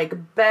is,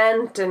 like,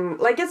 bent and...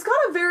 Like, it's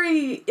got a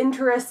very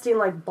interesting,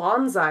 like,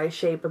 bonsai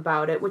shape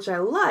about it, which I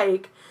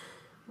like.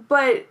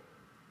 But,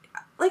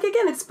 like,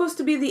 again, it's supposed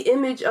to be the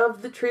image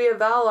of the Tree of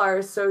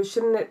Valar, so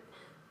shouldn't it...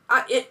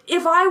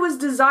 if I was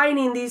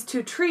designing these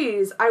two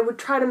trees, I would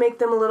try to make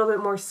them a little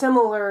bit more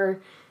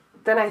similar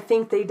than I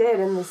think they did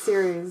in the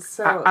series.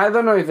 So I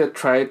don't know if they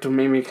tried to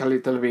mimic a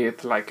little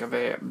bit like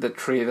the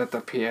tree that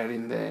appeared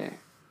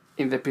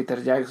in the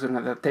Peter Jackson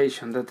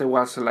adaptation, that there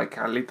was like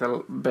a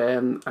little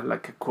bend and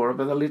like a curve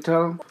a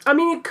little. I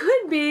mean, it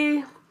could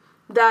be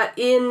that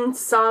in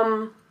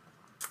some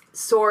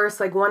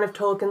source, like one of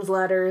Tolkien's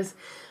letters,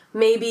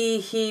 maybe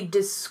he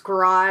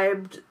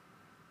described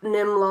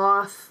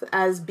Nimloth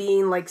as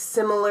being like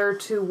similar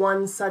to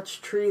one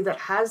such tree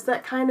that has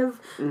that kind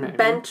of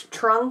bent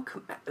trunk.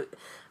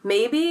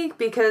 Maybe,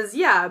 because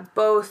yeah,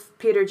 both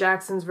Peter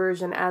Jackson's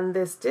version and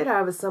this did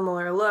have a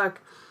similar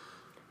look.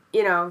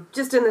 You know,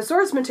 just in the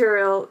source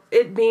material,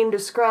 it being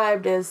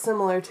described as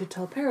similar to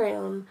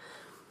Telperion,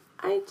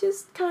 I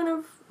just kind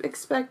of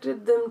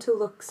expected them to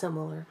look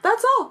similar.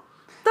 That's all.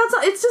 That's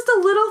all. It's just a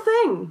little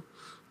thing.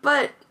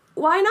 But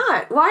why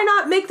not? Why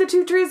not make the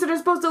two trees that are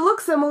supposed to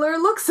look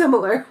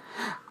similar?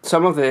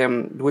 Some of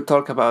them, we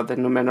talk about the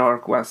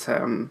Numenor was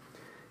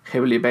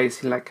heavily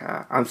based in like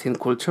ancient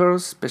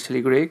cultures,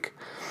 especially Greek.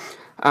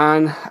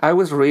 And I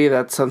was reading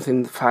that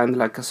something found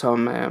like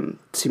some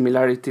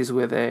similarities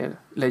with the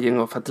Legend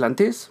of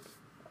Atlantis.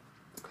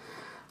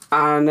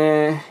 And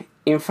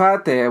in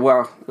fact,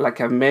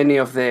 many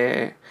of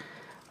the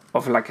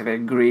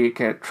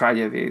Greek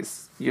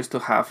tragedies used to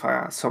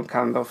have some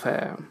kind of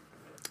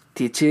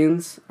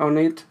teachings on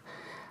it.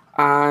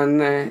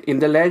 And in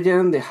the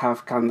legend, they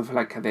have kind of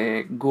like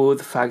the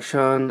good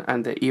faction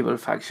and the evil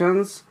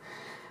factions.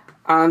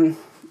 And,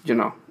 you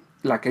know,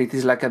 like it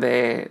is like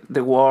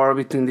the war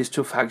between these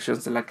two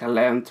factions, like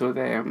led to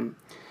the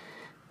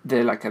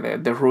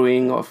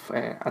ruin of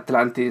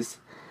Atlantis,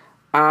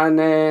 and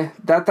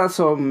that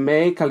also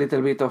make a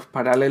little bit of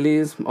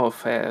parallelism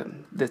of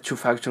the two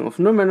factions of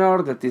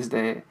Numenor. That is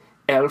the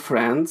elf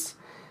friends,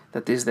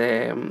 that is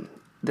the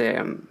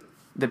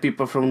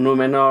people from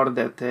Numenor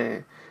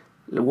that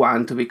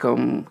want to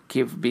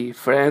be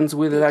friends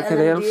with the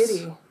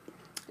elves,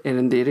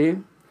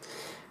 Erendiri,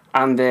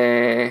 and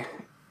the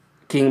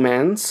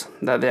Kingmans,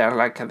 that they are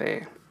like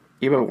the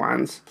evil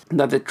ones,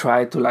 that they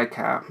try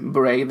to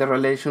break the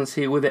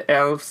relationship with the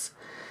elves.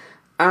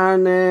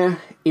 And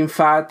in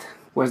fact,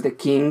 was the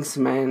king's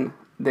men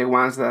the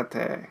ones that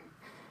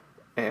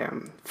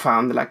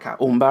found like a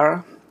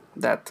Umbar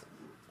that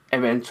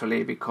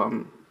eventually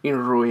become in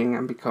ruin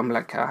and become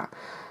like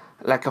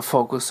a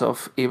focus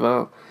of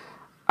evil.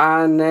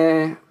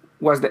 And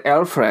was the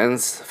elf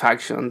friends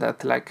faction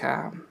that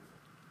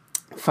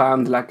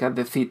found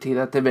the city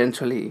that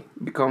eventually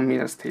become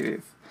Minas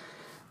Tirith,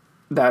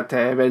 that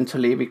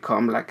eventually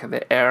become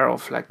the heir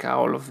of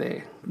all of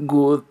the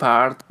good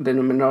part the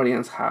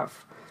Numenorians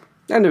have,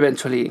 and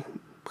eventually,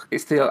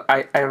 still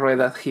I read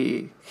that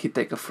he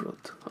take a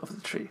fruit of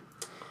the tree.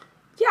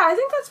 Yeah, I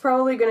think that's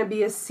probably going to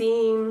be a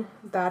scene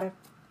that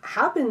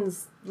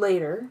happens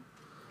later,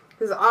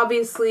 because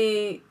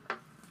obviously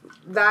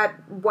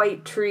that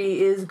white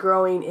tree is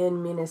growing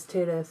in Minas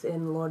Tirith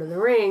in Lord of the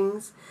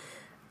Rings.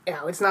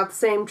 Yeah, it's not the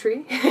same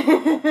tree.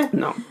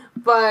 No.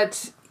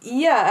 But,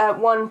 yeah, at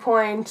one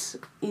point,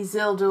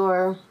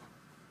 Isildur...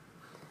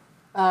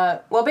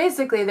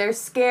 basically, they're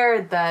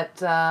scared that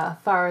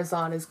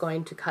Pharazôn is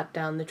going to cut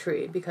down the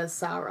tree, because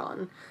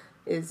Sauron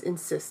is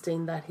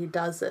insisting that he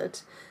does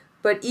it.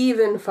 But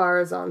even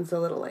Pharazôn's a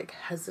little,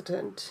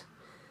 hesitant.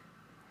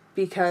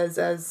 Because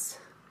as...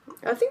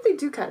 I think they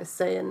do kind of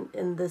say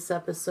in this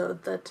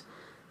episode that...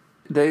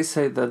 They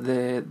say that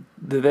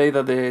the day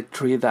that the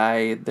tree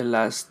died, the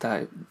last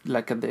time,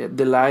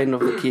 the line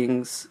of the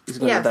kings is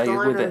going to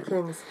die with it.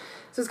 Kings.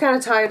 So it's kind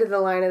of tied to the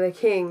line of the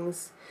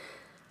kings.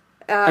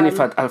 And in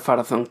fact,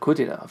 Pharazôn cut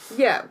it off.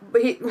 Yeah,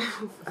 but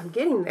I'm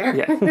getting there.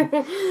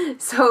 Yeah.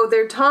 So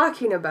they're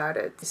talking about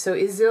it. So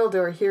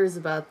Isildur hears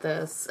about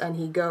this, and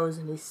he goes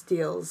and he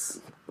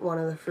steals one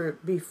of the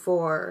fruit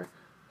before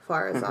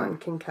Pharazôn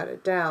can cut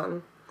it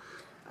down.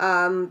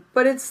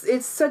 But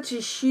it's such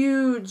a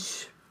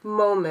huge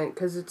moment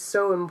because it's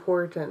so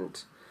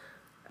important.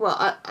 Well,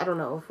 I don't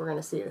know if we're going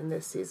to see it in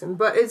this season,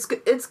 but it's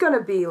going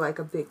to be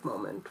a big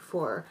moment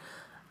for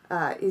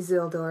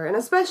Isildur, and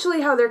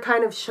especially how they're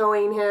kind of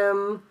showing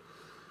him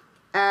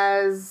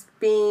as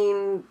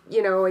being,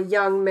 a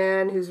young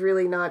man who's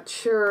really not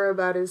sure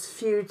about his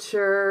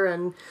future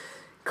and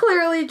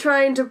clearly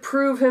trying to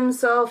prove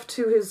himself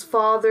to his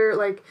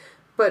father,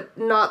 but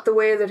not the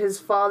way that his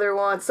father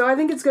wants. So I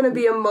think it's going to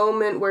be a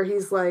moment where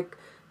he's like,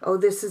 oh,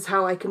 this is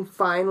how I can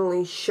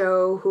finally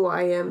show who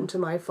I am to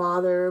my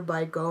father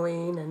by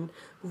going and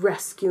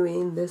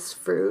rescuing this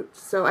fruit.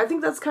 So I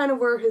think that's kind of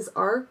where his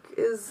arc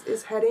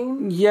is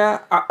heading. Yeah,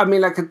 I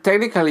mean,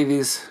 technically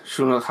this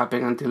should not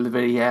happen until the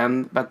very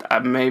end, but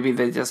maybe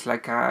they just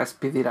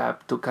speed it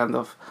up to kind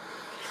of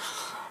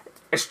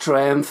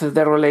strengthen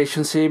the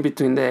relationship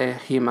between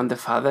him and the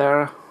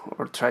father,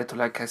 or try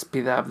to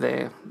speed up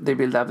they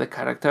build up the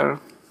character.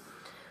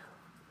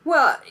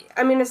 Well,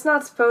 I mean, it's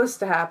not supposed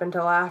to happen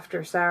till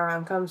after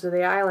Sauron comes to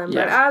the island,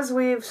 but as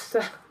we've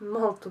said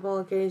multiple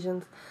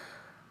occasions,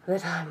 the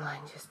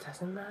timeline just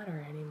doesn't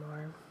matter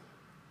anymore.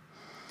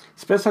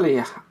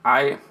 Especially,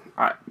 I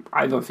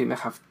don't think they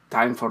have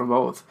time for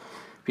both,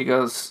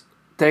 because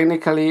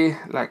technically,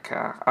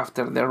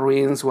 after the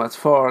rings was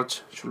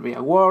forged, should be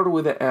a war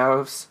with the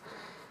elves.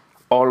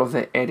 All of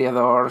the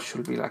Eriador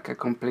should be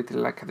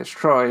completely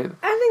destroyed.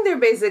 I think they're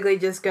basically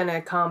just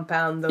gonna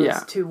compound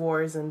those two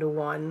wars into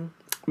one.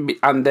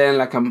 And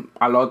then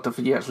a lot of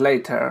years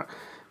later,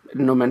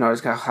 Numenor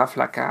is gonna have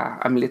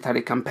a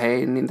military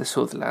campaign in the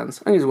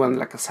Southlands, and it's when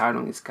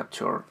Sauron is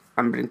captured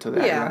and bring to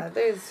the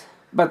island.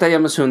 But I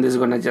am assuming this is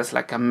gonna just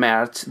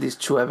merge these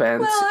two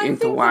events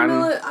into one.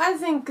 I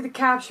think the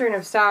capturing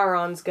of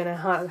Sauron's gonna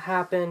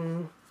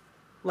happen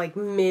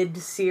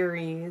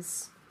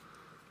mid-series,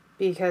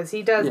 because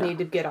he does need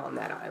to get on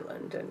that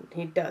island, and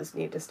he does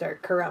need to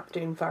start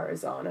corrupting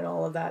Pharazôn and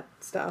all of that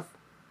stuff.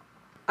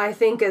 I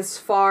think as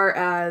far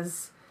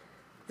as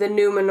the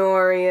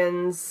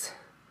Numenorians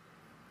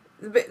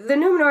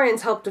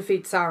helped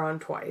defeat Sauron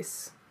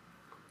twice.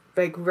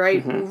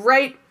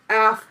 Right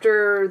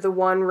after the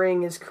One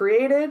Ring is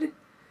created,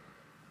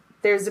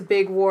 there's a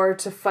big war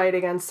to fight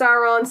against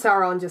Sauron.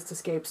 Sauron just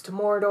escapes to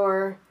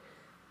Mordor.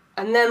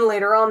 And then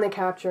later on they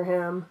capture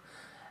him.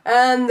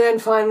 And then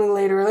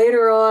finally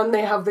later on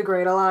they have the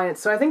Great Alliance.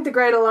 So I think the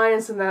Great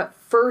Alliance in that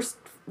first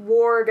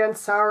war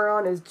against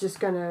Sauron is just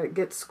gonna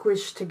get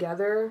squished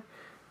together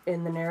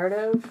in the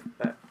narrative.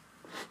 But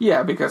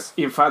yeah, because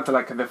in fact,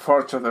 the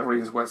Forge of the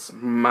Rings was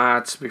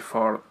much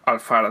before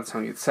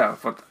Al-Pharazôn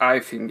itself, but I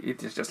think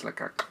it is just a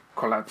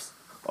collapse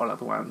all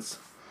at once.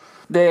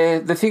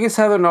 The thing is,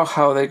 I don't know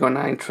how they're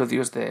gonna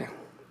introduce the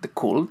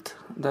cult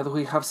that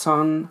we have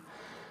seen,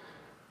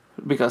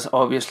 because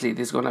obviously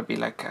this is gonna be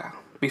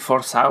before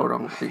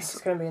Sauron it's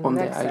gonna be in the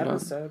next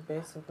episode,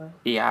 basically.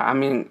 Yeah, I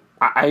mean,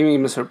 I'm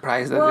even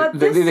surprised that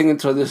they didn't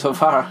introduce so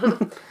far.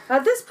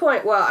 At this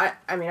point, I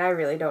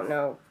really don't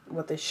know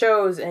what the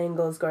show's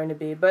angle is going to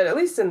be, but at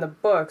least in the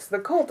books, the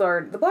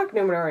Black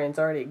Numenorians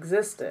already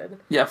existed.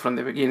 Yeah, from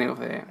the beginning of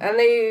the... And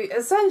they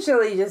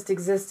essentially just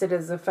existed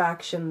as a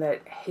faction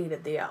that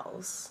hated the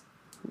elves.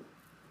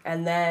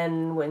 And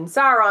then when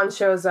Sauron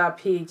shows up,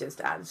 he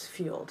just adds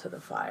fuel to the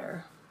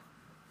fire.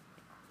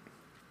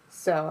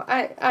 So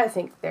I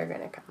think they're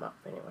going to come up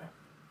anyway.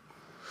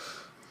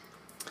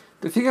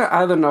 The thing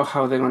I don't know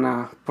how they're going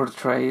to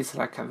portray is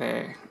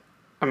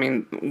I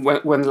mean,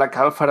 when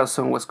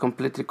Al-Pharazôn was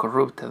completely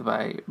corrupted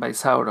by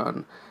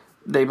Sauron,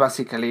 they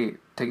basically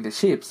take the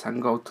ships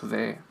and go to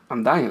the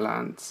Undying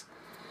Lands.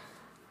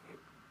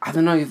 I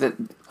don't know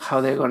how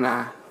they're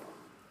gonna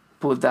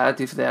put that,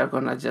 if they are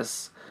gonna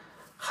just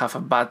have a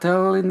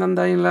battle in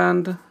Undying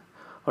Land,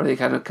 or they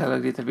kind of a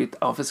little bit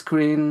off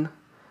screen.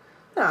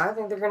 No, I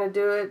think they're gonna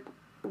do it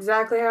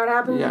exactly how it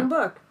happens in the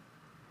book.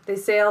 They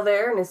sail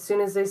there, and as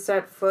soon as they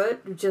set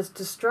foot, just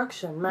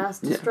destruction, mass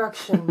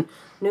destruction.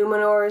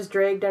 Numenor is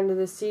dragged under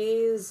the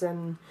seas,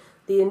 and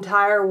the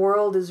entire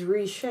world is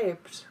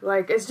reshaped.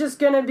 It's just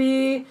gonna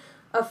be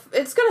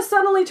it's gonna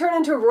suddenly turn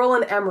into a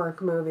Roland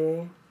Emmerich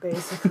movie,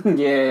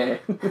 basically. Yeah.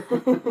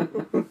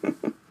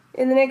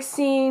 In the next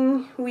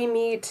scene, we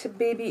meet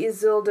baby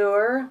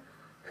Isildur,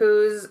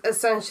 who's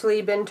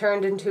essentially been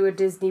turned into a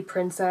Disney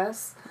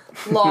princess,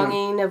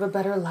 longing of a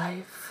better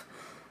life,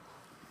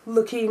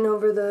 looking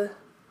over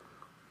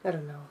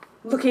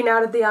looking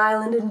out at the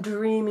island and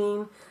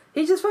dreaming.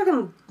 He just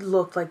fucking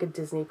looked like a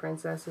Disney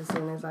princess as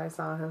soon as I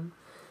saw him.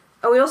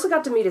 And we also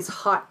got to meet his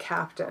hot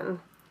captain.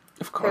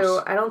 Of course.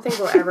 Who I don't think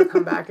will ever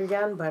come back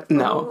again, but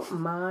no. Oh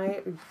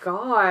my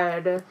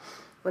god.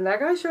 When that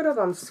guy showed up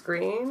on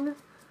screen,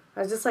 I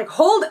was just like,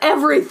 hold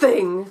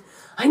everything!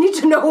 I need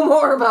to know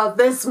more about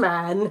this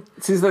man.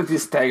 It seems like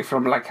this take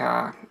from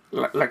the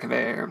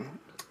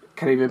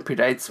Caribbean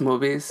Pirates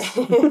movies.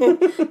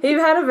 He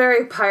had a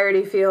very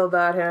piratey feel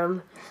about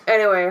him.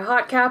 Anyway,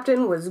 Hot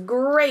Captain was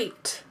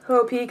great.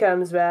 Hope he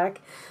comes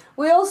back.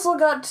 We also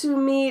got to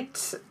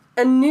meet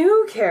a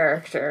new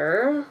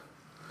character,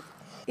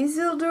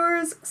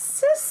 Isildur's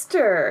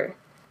sister,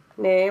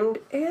 named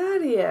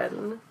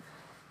Eärien.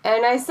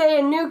 And I say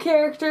a new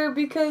character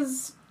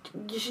because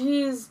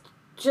she's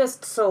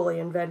just solely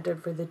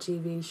invented for the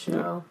TV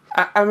show.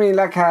 I mean,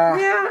 like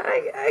Yeah,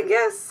 I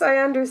guess I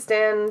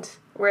understand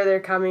where they're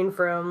coming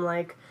from.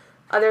 Like,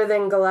 other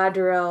than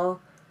Galadriel,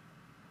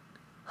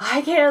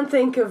 I can't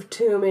think of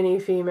too many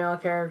female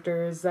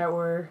characters that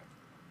were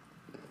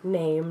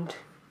named.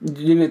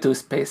 You need to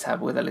space up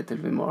with a little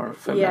bit more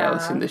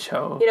females in the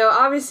show. You know,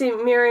 obviously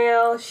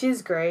Muriel,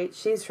 she's great.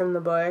 She's from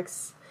the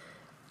books.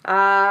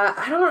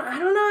 I don't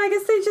know. I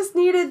guess they just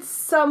needed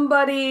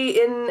somebody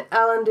in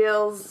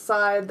Elendil's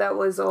side that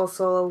was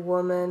also a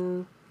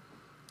woman.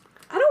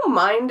 I don't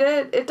mind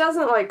it. It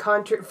doesn't like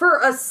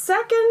For a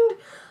second,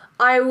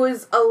 I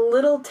was a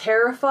little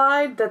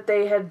terrified that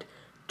they had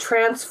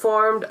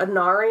transformed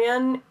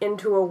Anarion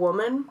into a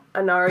woman.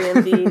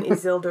 Anarion being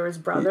Isildur's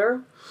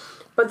brother.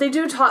 But they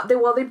do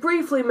they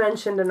briefly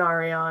mentioned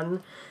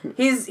Anarion.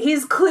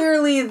 He's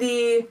clearly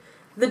the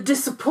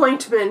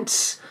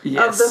disappointment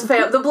of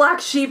the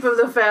black sheep of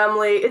the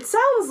family. It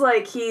sounds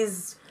like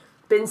he's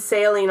been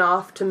sailing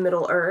off to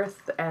Middle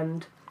Earth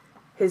and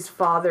his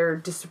father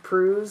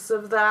disapproves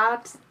of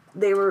that.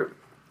 They were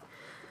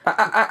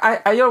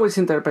I always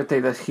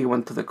interpreted that he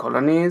went to the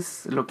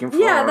colonies looking for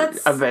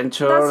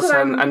adventures that's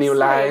and a new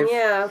life.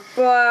 Yeah,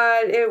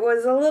 but it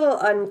was a little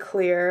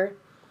unclear.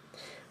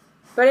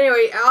 But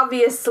anyway,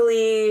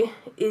 obviously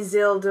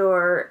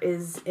Isildur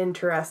is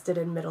interested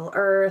in Middle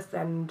Earth,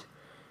 and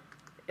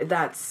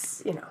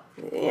that's, don't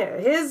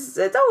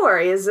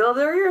worry,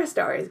 Isildur, your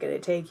story is going to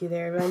take you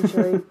there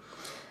eventually.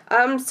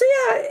 So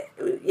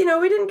yeah,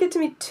 we didn't get to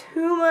meet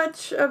too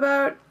much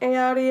about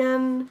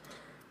Eärien.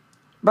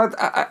 But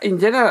in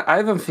general,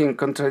 I don't think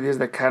contradicts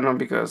the canon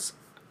because,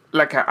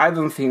 I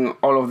don't think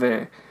all of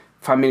the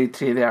family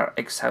tree, they are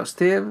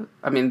exhaustive.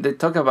 I mean, they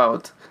talk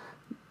about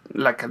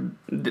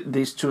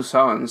these two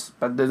sons,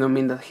 but they don't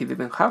mean that he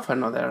didn't have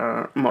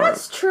another more.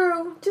 That's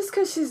true. Just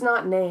because she's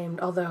not named,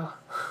 although,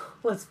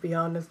 let's be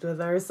honest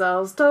with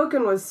ourselves,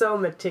 Tolkien was so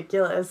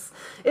meticulous.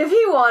 If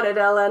he wanted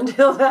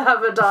Elendil to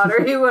have a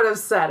daughter, he would have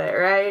said it,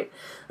 right?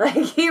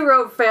 He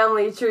wrote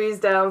family trees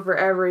down for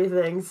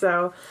everything,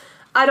 so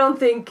I don't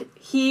think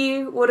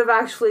he would have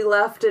actually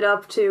left it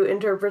up to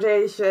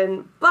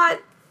interpretation,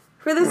 but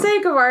for the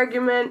sake of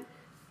argument,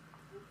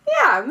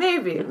 yeah,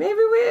 maybe.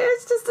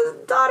 It's just a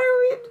daughter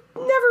we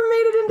never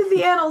made it into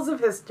the annals of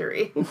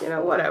history.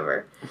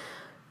 Whatever.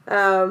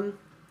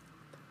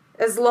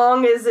 As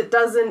long as it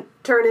doesn't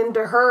turn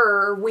into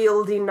her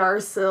wielding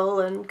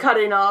Narsil and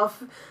cutting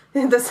off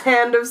this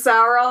hand of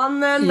Sauron,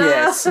 then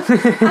yes.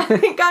 I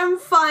think I'm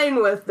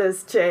fine with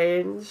this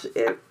change.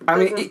 If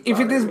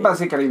it is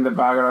basically in the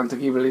background to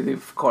give a little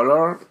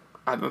color,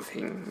 I don't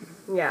think...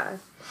 Yeah.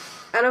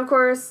 And of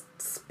course,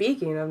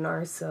 speaking of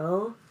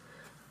Narsil,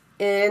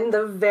 in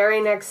the very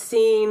next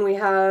scene, we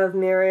have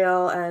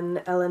Muriel and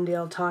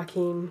Elendil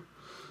talking.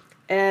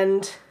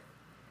 And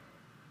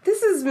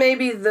this is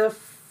maybe the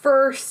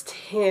first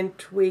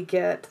hint we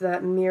get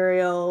that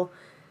Muriel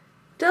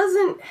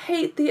doesn't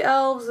hate the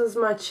elves as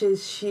much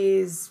as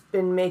she's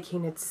been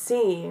making it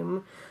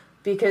seem.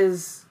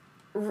 Because,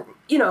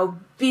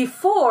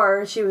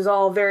 before she was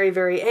all very,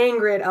 very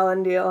angry at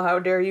Elendil. How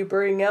dare you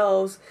bring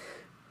elves?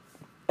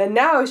 And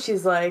now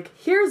she's like,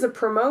 here's a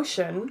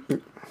promotion.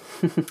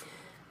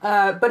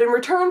 But in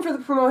return for the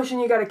promotion,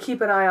 you gotta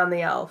keep an eye on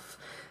the elf.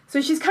 So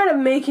she's kind of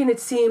making it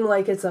seem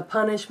like it's a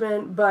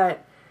punishment,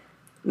 but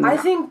I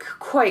think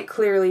quite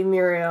clearly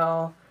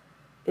Muriel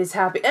is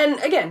happy. And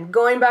again,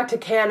 going back to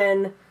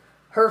canon,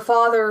 her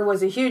father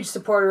was a huge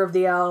supporter of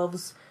the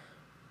elves.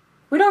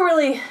 We don't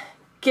really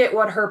get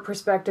what her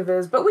perspective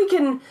is, but we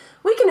can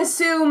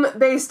assume,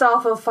 based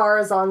off of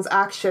Pharazôn's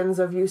actions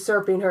of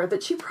usurping her,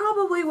 that she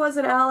probably was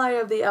an ally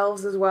of the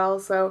elves as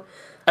well, so...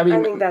 I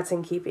think that's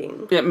in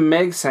keeping. It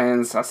makes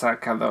sense as a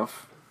kind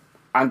of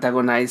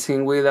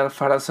antagonizing with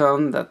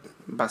Pharazôn that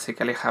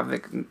basically have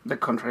the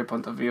contrary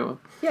point of view.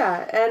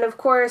 Yeah, and of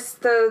course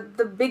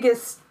the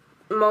biggest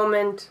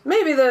moment,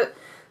 maybe the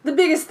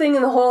biggest thing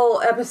in the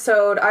whole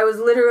episode, I was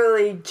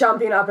literally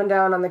jumping up and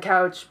down on the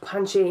couch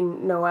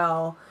punching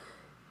Noelle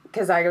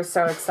because I was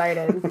so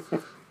excited.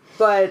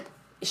 But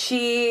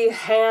she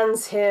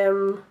hands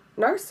him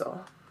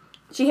Narsil.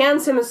 She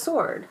hands him a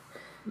sword.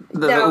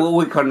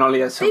 We can only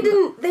assume.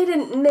 They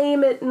didn't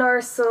name it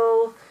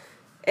Narsil,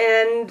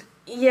 and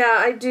yeah,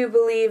 I do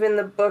believe in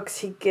the books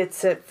he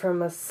gets it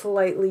from a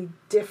slightly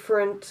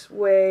different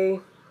way.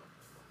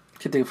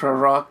 Getting from a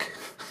rock.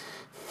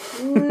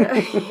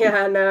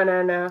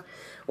 No.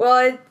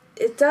 Well,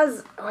 it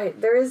does. Wait,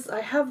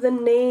 I have the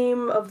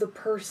name of the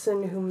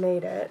person who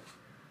made it.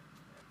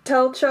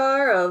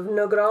 Telchar of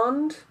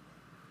Nogrond.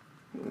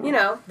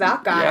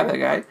 That guy. Yeah, the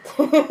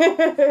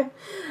guy.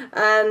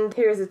 And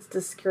here's its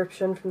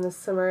description from the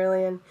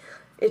Silmarillion.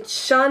 It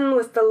shone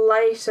with the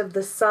light of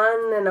the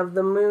sun and of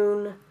the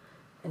moon,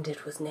 and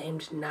it was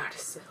named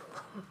Narsil.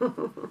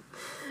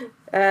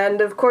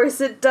 And of course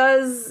it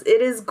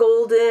is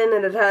golden,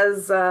 and it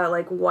has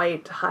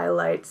white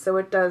highlights, so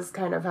it does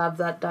kind of have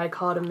that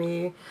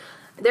dichotomy.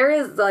 There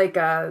is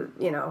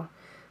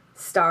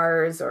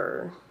stars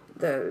or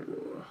the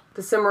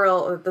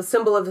Cimmeral, the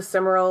symbol of the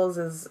Cimmerals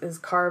is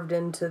carved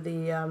into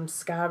the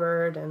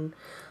scabbard, and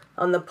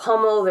on the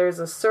pommel there's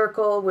a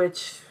circle,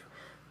 which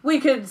we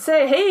could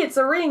say, hey, it's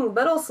a ring,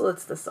 but also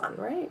it's the sun,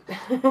 right?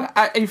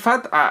 In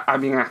fact, I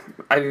mean,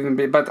 I didn't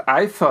be, but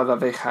I thought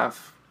that they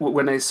have,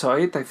 when I saw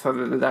it, I thought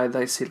that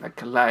I see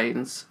like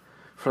lines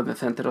from the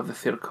center of the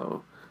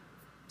circle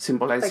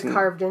symbolizing... Like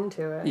carved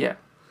into it. Yeah.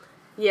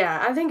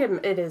 Yeah, I think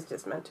it is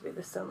just meant to be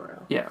the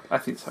Cimmeral. Yeah, I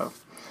think so.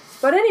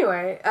 But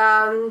anyway,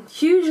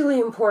 hugely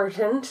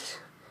important.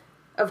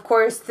 Of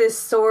course, this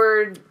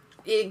sword,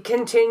 it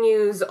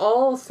continues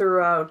all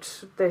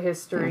throughout the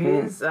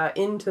histories,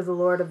 into the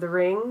Lord of the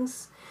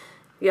Rings.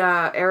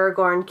 Yeah,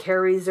 Aragorn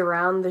carries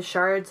around the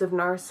shards of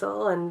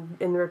Narsil, and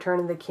in the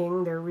Return of the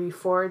King, they're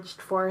reforged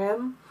for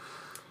him.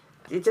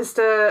 It's just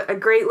a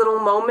great little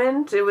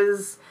moment. It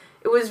was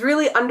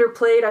really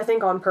underplayed, I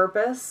think, on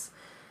purpose.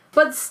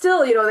 But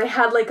still, you know, they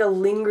had like a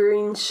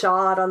lingering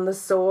shot on the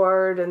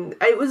sword, and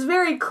it was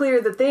very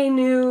clear that they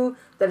knew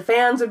that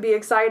fans would be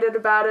excited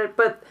about it,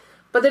 but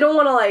they don't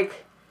want to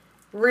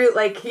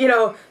like, you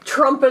know,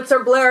 trumpets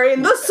are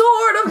blaring, the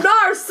sword of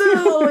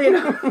Narsil, you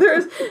know,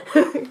 there's,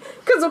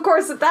 because of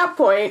course at that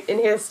point in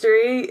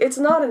history, it's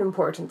not an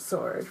important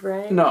sword,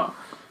 right? No,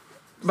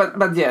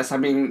 but yes, I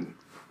mean,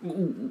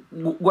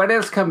 what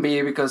else can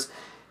be, because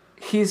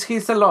he's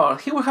the Lord.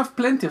 He will have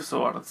plenty of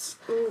swords.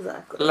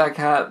 Exactly. Like,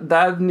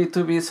 that need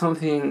to be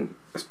something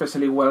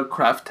especially well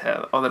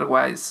crafted.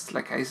 Otherwise,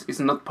 like, it's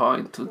not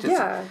point to just...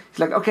 Yeah. It's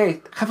like,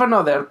 okay, have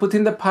another. Put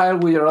in the pile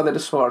with your other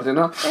sword, you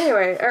know?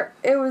 Anyway,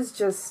 it was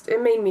just...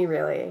 It made me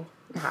really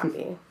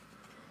happy.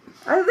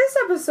 This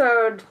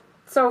episode,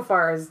 so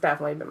far, has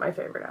definitely been my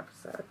favorite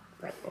episode.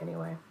 But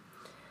anyway.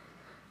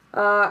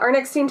 Our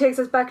next scene takes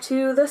us back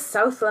to the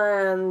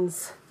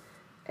Southlands.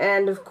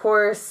 And, of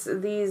course,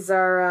 these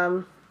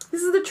are...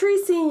 This is the tree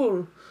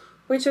scene,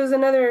 which was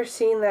another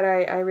scene that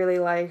I really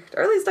liked.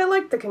 Or at least I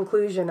liked the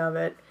conclusion of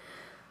it.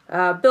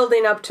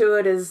 Building up to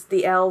it is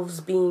the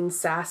elves being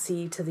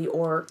sassy to the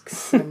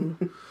orcs.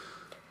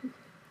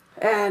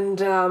 And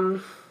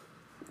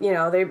you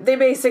know, they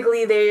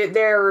basically,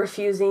 they're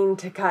refusing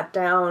to cut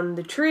down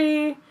the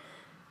tree.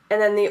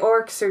 And then the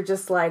orcs are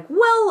just like,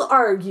 well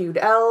argued,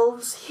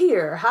 elves.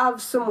 Here,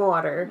 have some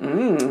water.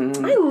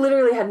 I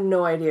literally had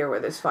no idea where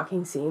this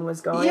fucking scene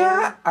was going.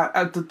 Yeah,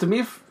 to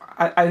me...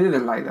 I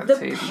didn't like that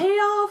scene. The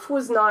payoff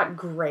was not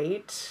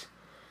great.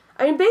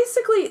 I mean,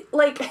 basically,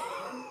 like,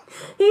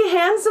 he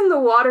hands them the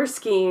water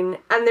skein,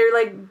 and they're,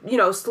 like, you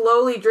know,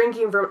 slowly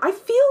drinking from... I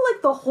feel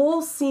like the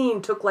whole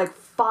scene took, like,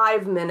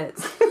 5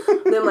 minutes.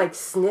 Them, like,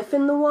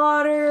 sniffing the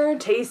water,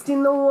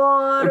 tasting the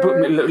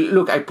water.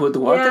 Look, I put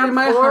water in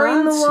my hands.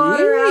 Pouring the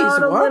water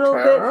out a little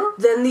bit.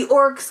 Then the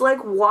orcs,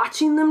 like,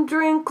 watching them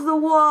drink the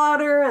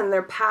water, and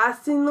they're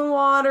passing the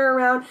water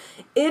around.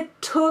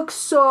 It took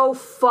so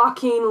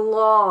fucking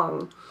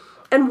long.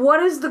 And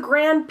what is the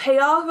grand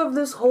payoff of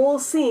this whole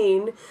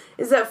scene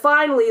is that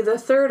finally the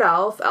third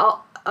elf,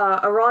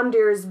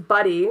 Arondir's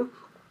buddy,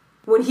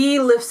 when he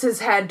lifts his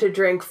head to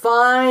drink,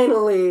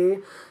 finally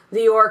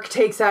the orc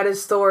takes out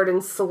his sword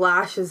and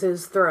slashes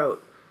his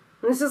throat.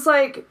 And it's just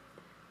like,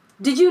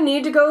 did you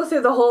need to go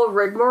through the whole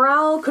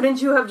rigmarole?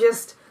 Couldn't you have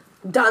just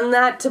done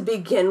that to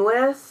begin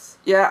with?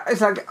 Yeah,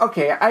 it's like,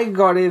 okay, I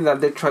got it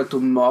that they tried to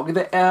mock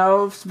the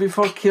elves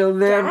before kill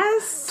them,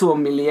 to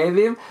humiliate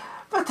them,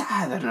 but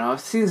I don't know,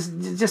 it seems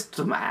just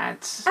too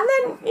much. And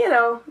then, you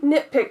know,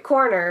 nitpick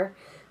corner,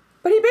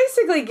 but he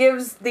basically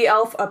gives the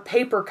elf a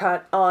paper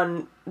cut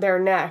on their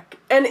neck,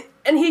 and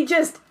he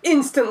just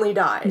instantly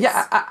dies.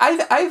 Yeah,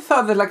 I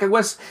thought that, like,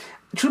 it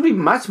should be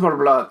much more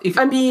blood.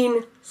 I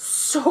mean,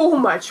 so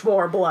much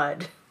more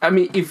blood. I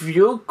mean, if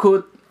you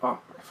could... Oh,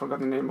 I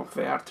forgot the name of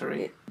the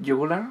artery.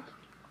 Jugular?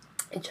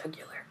 A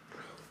jugular.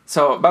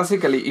 So,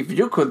 basically, if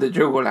you cut the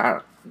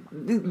jugular,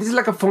 this is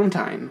like a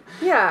fountain.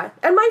 Yeah,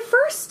 and my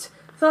first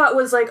thought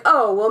was like,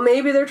 oh, well,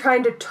 maybe they're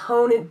trying to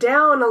tone it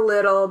down a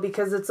little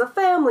because it's a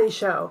family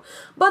show.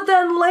 But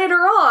then later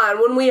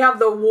on, when we have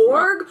the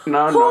warg,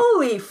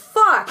 holy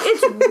fuck,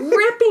 it's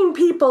ripping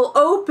people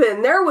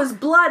open. There was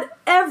blood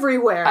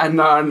everywhere.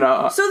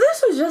 No. So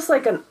this was just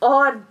like an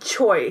odd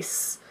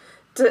choice.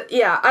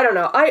 I don't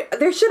know.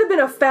 There should have been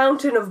a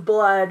fountain of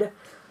blood,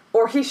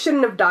 or he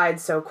shouldn't have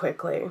died so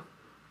quickly.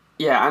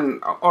 Yeah,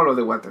 and all of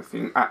the water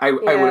thing. I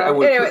would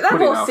anyway, that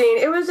put whole scene,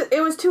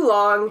 it was too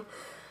long.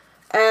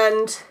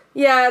 And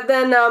yeah,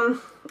 then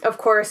of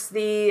course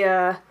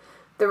the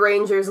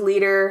Rangers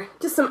leader,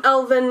 just some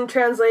elven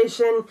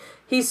translation,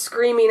 he's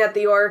screaming at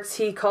the orcs.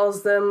 He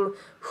calls them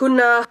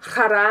Huna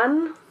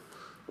Haran,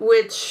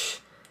 which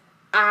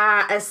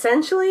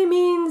essentially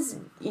means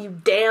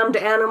you damned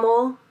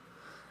animal.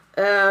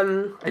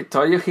 I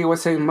told you he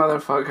was saying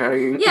motherfucker.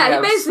 He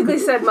basically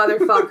said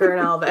motherfucker in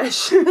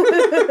Elvish.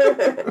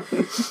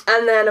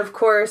 And then, of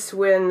course,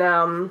 when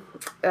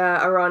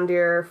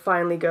Arondir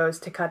finally goes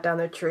to cut down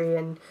the tree,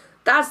 and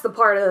that's the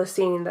part of the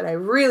scene that I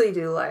really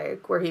do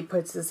like, where he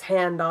puts his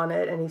hand on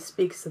it and he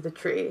speaks to the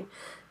tree,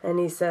 and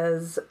he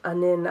says,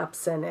 Anin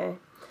apsene,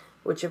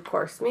 which of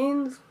course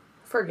means,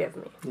 forgive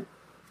me. Yeah.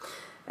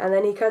 And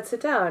then he cuts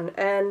it down.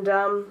 And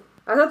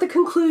I thought the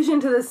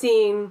conclusion to the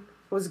scene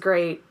was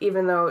great,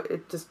 even though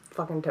it just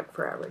fucking took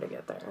forever to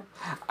get there.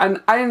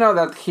 And I know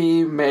that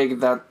he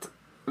made that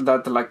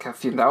like a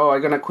thing that,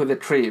 I'm gonna quit the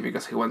tree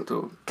because he want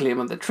to climb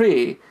on the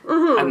tree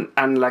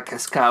and like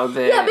scout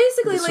the,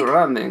 basically, the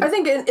surrounding. I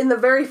think in the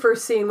very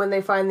first scene when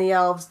they find the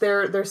elves,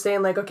 they're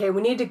saying like, okay,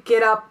 we need to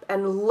get up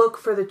and look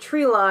for the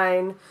tree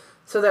line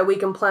so that we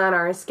can plan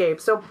our escape.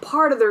 So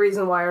part of the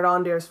reason why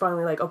Arondir is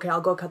finally like, okay,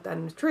 I'll go cut that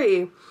in the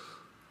tree,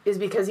 is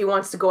because he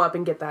wants to go up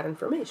and get that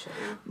information.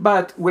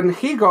 But when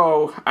he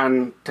go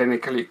and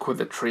technically quit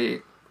the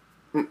tree,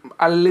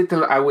 a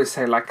little, I would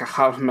say like a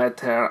half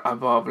meter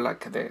above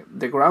like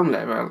the ground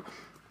level,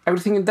 I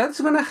would think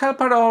that's gonna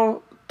help at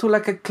all to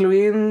like a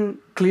clean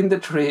the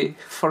tree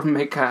for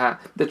make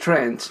the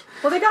trench.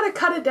 Well, they gotta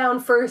cut it down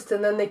first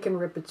and then they can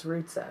rip its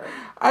roots out.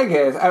 I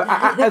guess.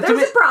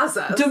 There's a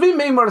process. To me,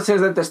 make more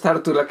sense than to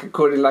start to like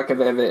cut like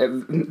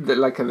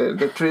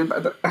the tree.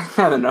 But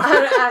I don't know.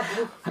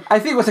 I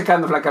think it was a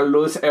kind of like a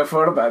loose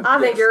effort, but I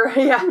think you're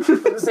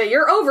so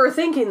you're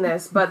overthinking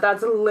this, but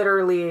that's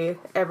literally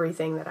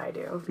everything that I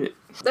do. Yeah.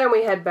 Then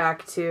we head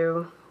back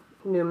to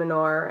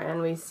Numenor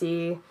and we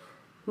see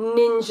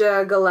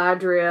Ninja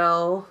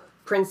Galadriel,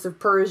 Prince of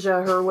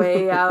Persia, her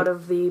way out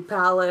of the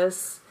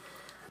palace.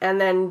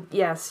 And then,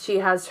 yes, she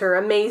has her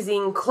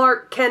amazing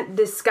Clark Kent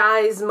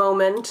disguise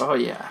moment. Oh,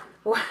 yeah.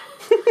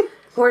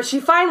 Where she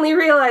finally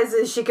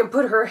realizes she can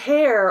put her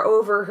hair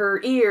over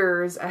her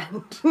ears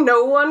and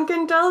no one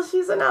can tell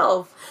she's an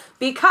elf.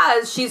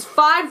 Because she's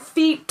 5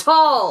 feet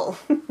tall.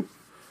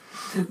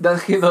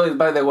 That he do it,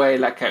 by the way,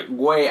 like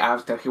way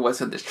after he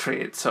was on the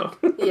street, so...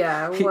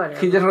 Yeah, whatever.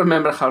 He just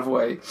remembered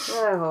halfway.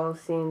 That whole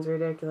scene's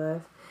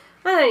ridiculous.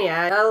 And then,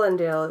 yeah,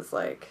 Elendil is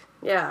like,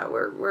 yeah,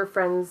 we're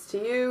friends to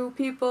you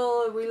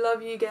people, we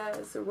love you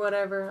guys, or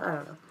whatever, I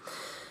don't know.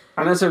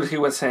 And also he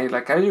was saying,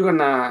 like, are you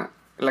gonna,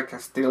 like,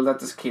 steal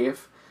that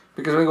skiff?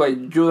 Because, by the way,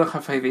 you don't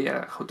have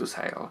idea how to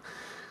sail.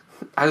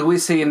 As we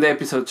see in the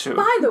episode 2.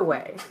 By the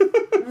way,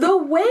 the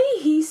way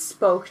he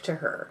spoke to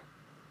her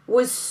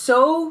was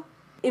so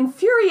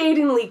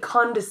infuriatingly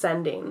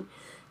condescending.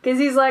 Because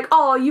he's like,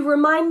 oh, you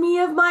remind me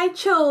of my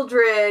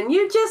children.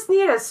 You just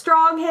need a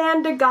strong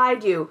hand to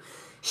guide you.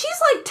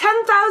 She's like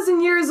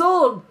 10,000 years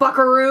old,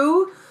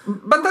 buckaroo.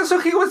 But also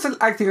he was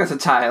acting as a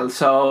child,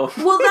 so...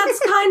 Well, that's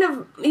kind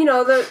of,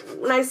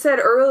 when I said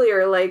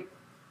earlier, like,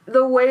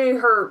 the way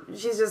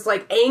she's just,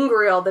 like,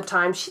 angry all the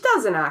time, she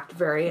doesn't act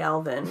very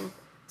elven.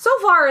 So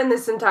far in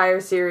this entire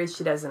series,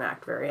 she doesn't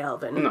act very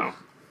elven. No.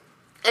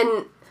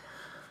 And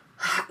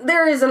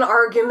there is an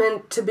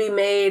argument to be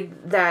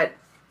made that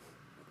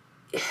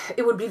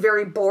it would be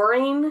very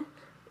boring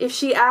if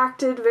she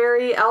acted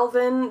very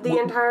elven the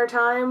entire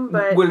time,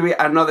 but... Will be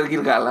another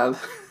Gil-galad.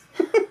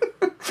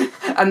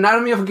 An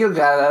army of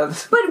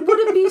Gil-galads. But would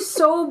it be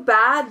so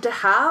bad to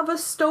have a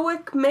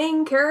stoic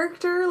main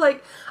character?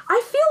 Like,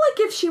 I feel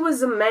like if she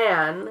was a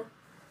man,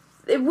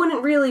 it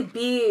wouldn't really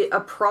be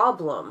a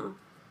problem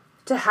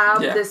to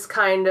have this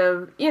kind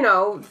of,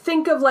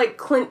 think of like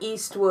Clint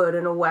Eastwood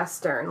in a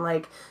Western.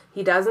 Like,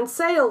 he doesn't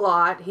say a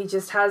lot, he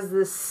just has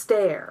this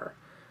stare.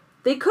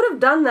 They could have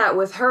done that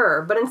with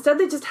her, but instead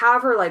they just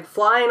have her, like,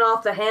 flying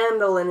off the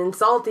handle and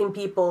insulting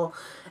people.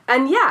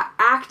 And, yeah,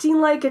 acting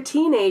like a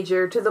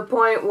teenager to the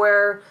point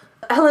where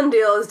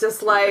Elendil is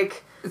just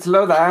like...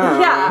 Slow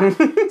down. Yeah.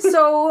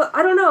 So,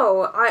 I don't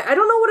know. I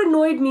don't know what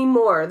annoyed me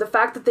more. The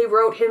fact that they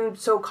wrote him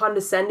so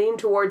condescending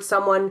towards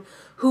someone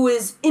who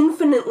is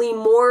infinitely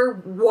more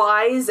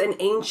wise and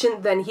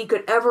ancient than he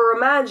could ever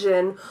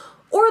imagine,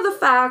 or the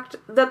fact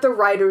that the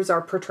writers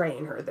are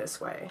portraying her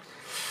this way.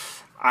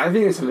 I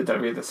think it's a little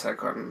bit the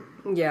second.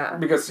 Yeah.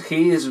 Because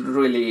he is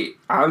really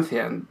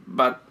ancient,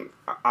 but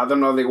I don't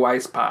know the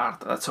wise part.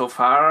 That so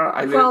far,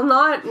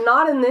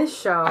 not in this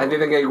show. I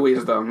didn't get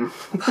wisdom.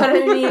 But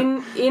I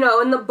mean,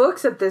 in the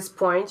books at this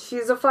point,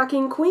 she's a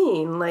fucking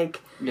queen. Like,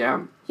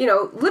 yeah.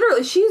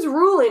 Literally, she's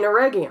ruling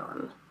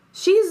Eregion.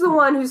 She's the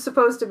one who's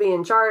supposed to be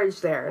in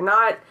charge there,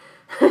 not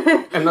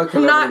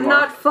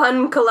not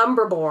fun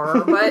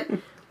Celebrimbor, but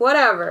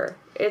whatever.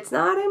 It's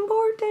not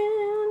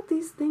important.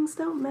 These things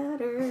don't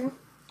matter.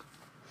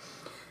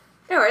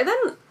 Anyway,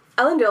 then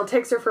Elendil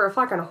takes her for a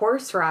fucking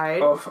horse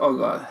ride. Oh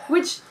god.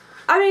 Which,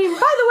 I mean, by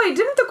the way,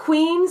 didn't the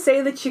queen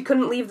say that she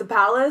couldn't leave the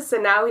palace,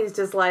 and now he's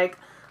just like,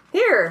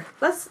 here's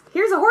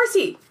a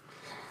horsey.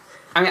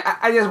 I mean,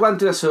 I just want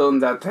to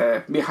assume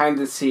that behind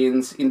the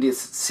scenes in this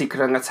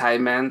secret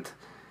assignment,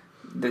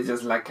 they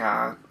just like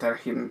tell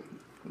him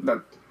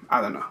that,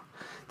 I don't know,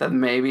 that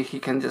maybe he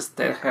can just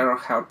tell her or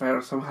help her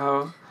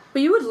somehow.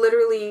 But you would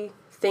literally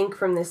think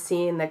from this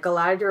scene that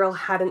Galadriel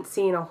hadn't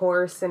seen a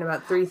horse in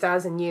about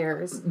 3,000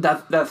 years.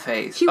 That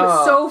face. She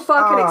was so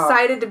fucking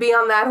excited to be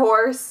on that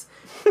horse.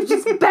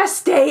 Just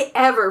best day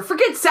ever.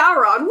 Forget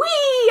Sauron.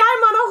 Whee!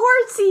 I'm on a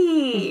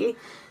horsey!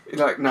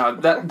 Like, no,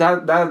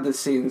 that the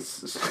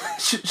scenes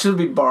should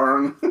be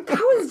burned. That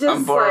was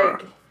just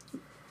like...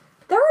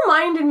 That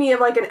reminded me of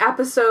like an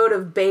episode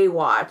of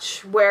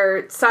Baywatch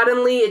where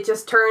suddenly it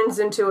just turns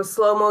into a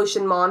slow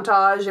motion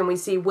montage and we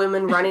see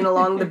women running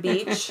along the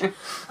beach.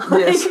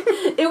 Yes.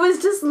 It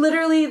was just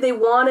literally they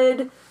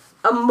wanted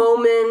a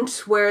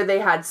moment where they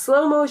had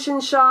slow motion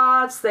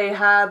shots, they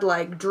had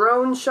like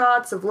drone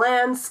shots of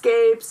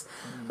landscapes.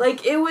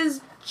 Like it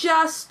was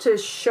just to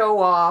show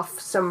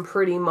off some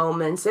pretty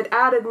moments. It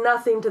added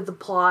nothing to the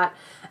plot.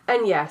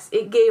 And yes,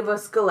 it gave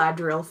us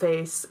Galadriel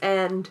face,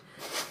 and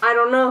I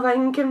don't know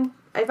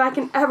if I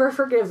can ever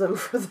forgive them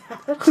for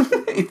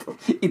that.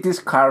 it is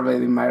carved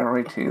in my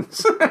ratings.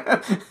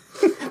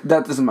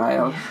 That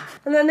smile. Yeah.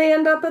 And then they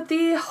end up at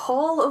the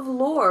Hall of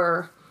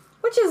Lore,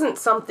 which isn't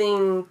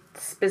something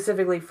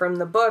specifically from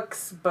the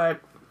books,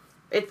 but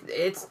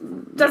it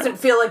doesn't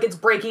feel like it's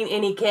breaking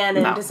any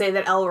canon to say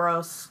that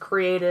Elros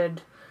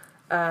created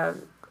a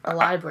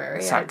library.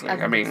 Exactly.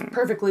 I mean, it's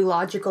perfectly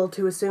logical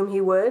to assume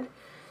he would.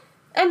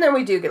 And then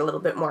we do get a little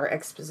bit more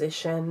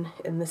exposition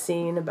in the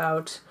scene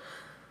about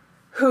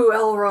who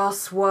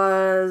Elros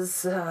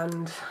was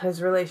and his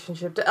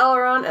relationship to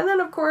Elrond. And then,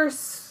 of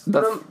course,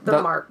 the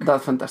mark.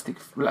 That fantastic,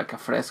 like a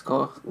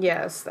fresco.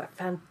 Yes, that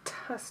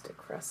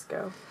fantastic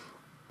fresco.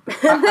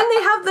 And then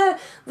they have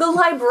the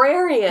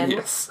librarian,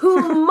 yes.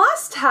 who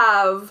must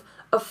have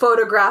a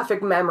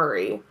photographic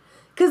memory.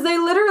 Because they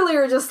literally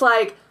are just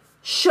like,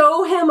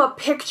 show him a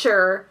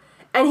picture,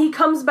 and he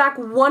comes back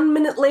 1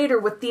 minute later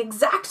with the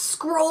exact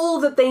scroll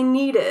that they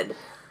needed.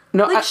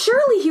 No, like,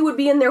 surely he would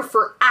be in there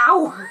for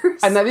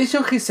hours. In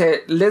addition, he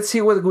said, let's see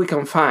what we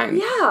can find.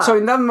 Yeah. So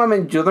in that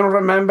moment, you don't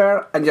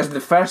remember, and just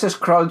the first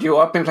scroll you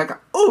open, like,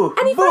 ooh,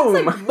 and he boom.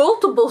 finds, like,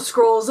 multiple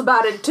scrolls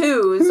about it,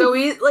 too. So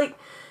he's, like,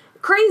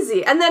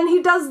 crazy. And then he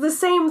does the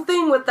same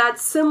thing with that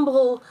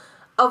symbol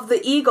of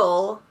the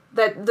eagle,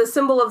 that the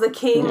symbol of the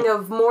king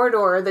of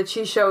Mordor that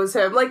she shows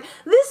him. Like,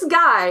 this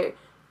guy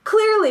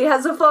clearly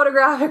has a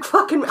photographic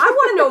fucking... I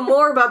want to know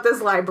more about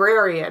this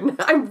librarian.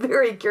 I'm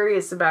very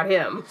curious about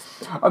him.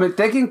 I mean,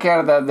 taking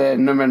care that the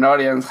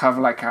Númenóreans have,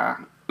 like,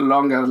 a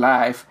longer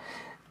life,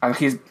 and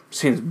he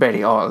seems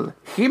very old.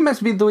 He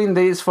must be doing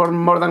this for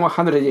more than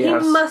 100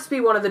 years. He must be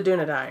one of the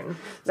Dunedain.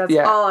 That's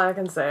all I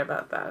can say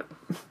about that.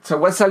 So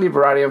what's a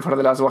librarian for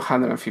the last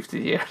 150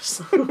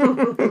 years?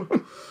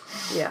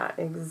 Yeah,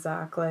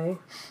 exactly.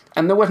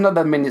 And there was not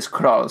that many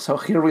scrolls, so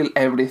he read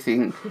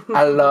everything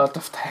a lot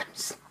of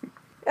times.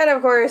 And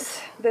of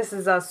course, this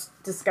is us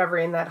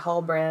discovering that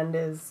Halbrand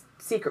is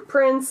secret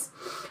prince.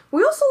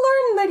 We also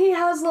learn that he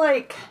has,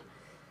 like,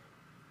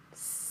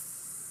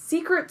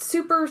 secret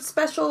super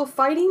special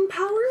fighting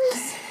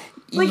powers.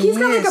 Like, he's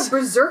got, like, a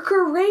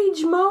berserker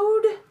rage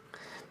mode.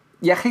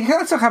 Yeah, he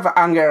also have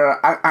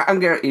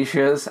anger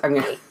issues. I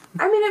mean,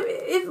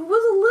 it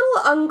was a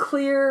little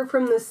unclear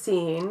from the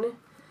scene.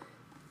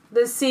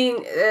 The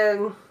scene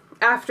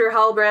after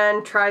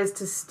Halbrand tries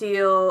to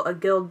steal a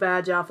guild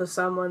badge off of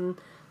someone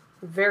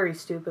very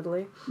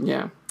stupidly.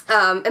 Yeah.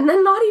 And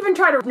then not even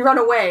try to run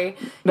away.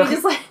 He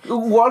just like...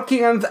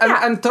 walking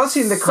and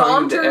tossing the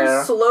coin in the air.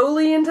 Saunters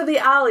slowly into the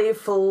alley,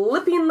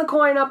 flipping the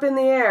coin up in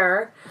the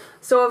air.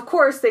 So, of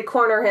course, they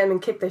corner him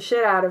and kick the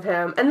shit out of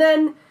him. And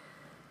then,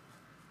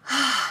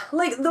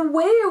 like, the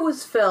way it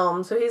was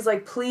filmed, so he's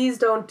like, please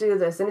don't do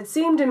this. And it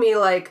seemed to me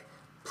like,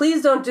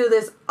 please don't do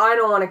this, I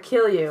don't want to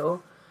kill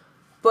you.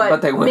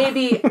 But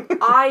maybe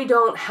I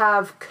don't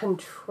have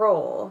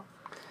control.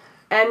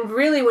 And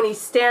really, when he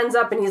stands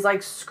up and he's,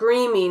 like,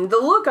 screaming, the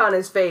look on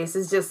his face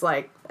is just,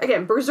 like,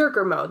 again,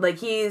 berserker mode. Like,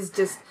 he's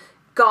just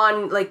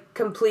gone, like,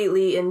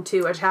 completely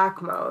into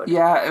attack mode.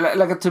 Yeah,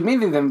 like, to me, it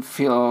didn't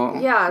feel...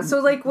 Yeah, so,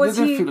 like, I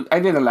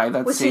didn't like that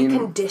scene. Was he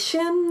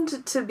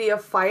conditioned to be a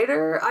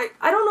fighter?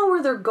 I don't know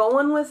where they're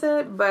going with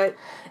it, but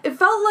it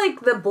felt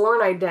like the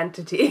Bourne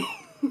Identity.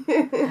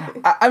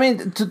 I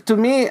mean, to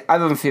me, I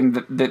don't think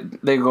that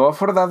they go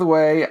for that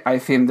way. I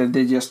think that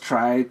they just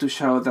try to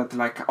show that,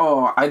 like,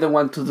 oh, I don't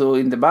want to do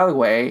in the bad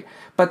way.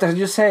 But as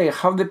you say,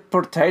 how they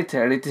portrayed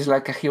her, it is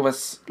like he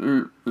was,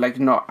 like,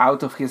 not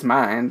out of his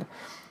mind.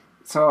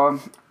 So,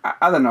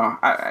 I don't know.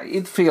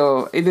 It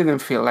didn't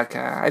feel like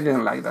I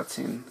didn't like that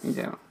scene in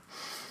general.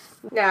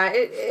 Yeah,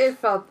 it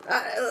felt...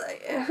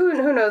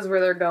 who knows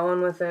where they're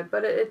going with it,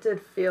 but it did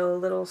feel a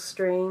little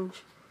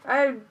strange.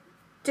 I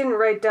didn't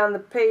write down the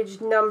page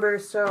number,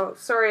 so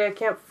sorry I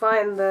can't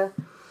find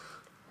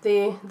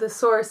the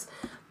source.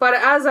 But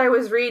as I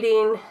was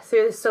reading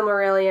through the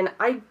Silmarillion,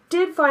 I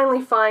did finally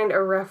find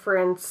a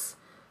reference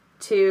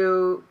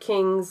to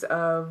kings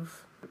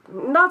of,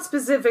 not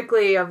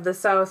specifically of the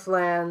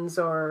Southlands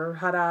or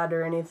Harad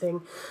or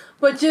anything,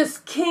 but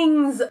just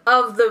kings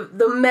of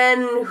the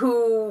men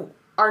who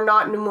are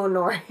not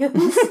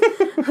Númenóreans,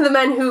 the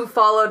men who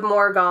followed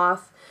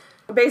Morgoth.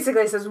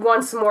 Basically, it says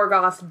once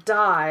Morgoth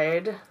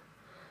died,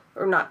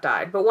 or not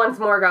died, but once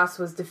Morgoth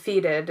was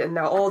defeated, and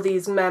now all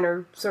these men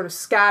are sort of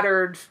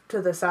scattered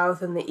to the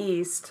south and the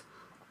east,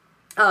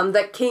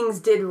 that kings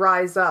did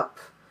rise up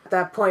at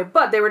that point,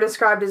 but they were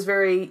described as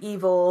very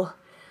evil.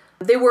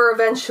 They were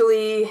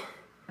eventually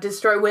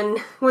destroyed when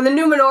the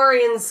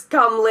Númenóreans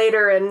come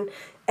later and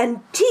and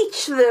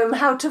teach them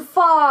how to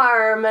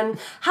farm and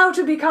how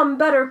to become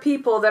better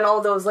people, then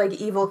all those like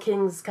evil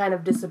kings kind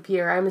of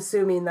disappear. I'm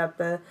assuming that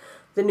the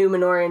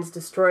Numenorians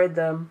destroyed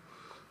them.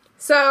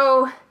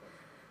 So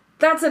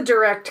that's a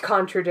direct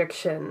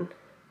contradiction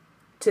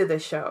to the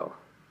show,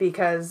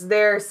 because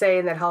they're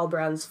saying that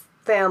Halbrand's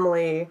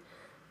family,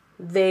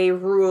 they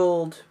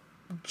ruled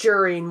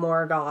during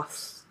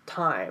Morgoth's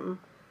time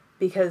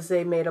because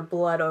they made a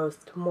blood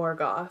oath to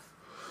Morgoth.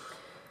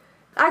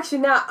 Actually,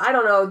 now, I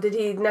don't know, did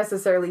he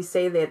necessarily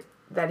say that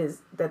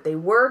they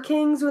were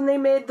kings when they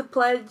made the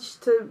pledge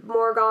to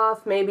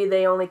Morgoth? Maybe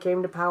they only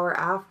came to power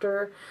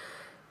after.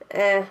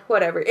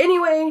 Whatever.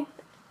 Anyway,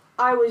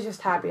 I was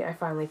just happy I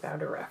finally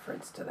found a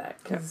reference to that,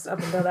 because up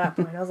until that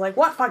point I was like,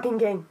 what fucking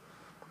king?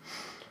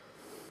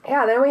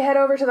 Yeah, then we head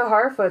over to the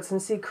Harfoots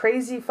and see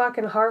crazy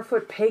fucking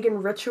Harfoot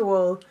pagan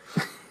ritual,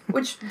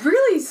 which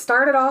really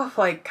started off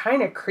like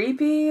kind of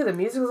creepy. The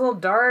music was a little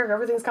dark,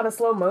 everything's kind of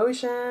slow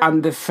motion.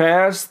 And the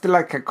first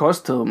like a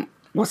costume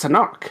was an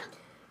orc.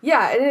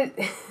 Yeah, and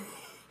it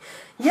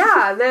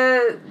yeah,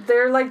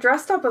 they're like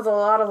dressed up as a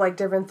lot of like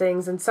different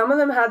things, and some of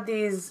them had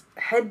these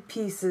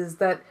headpieces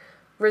that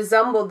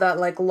resembled that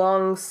like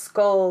long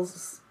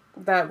skulls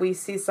that we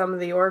see some of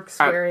the orcs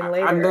wearing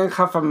later. And then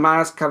have a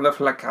mask kind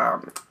of like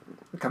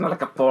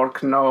a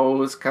pork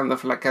nose, kind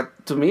of like a,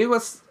 to me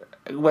was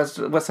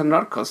an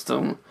orc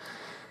costume.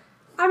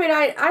 I mean,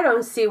 I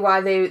don't see why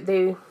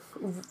they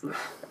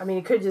I mean,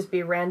 it could just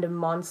be a random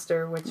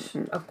monster, which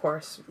of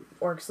course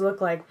orcs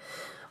look like.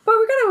 But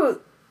we're going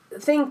to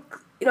think,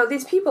 you know,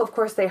 these people, of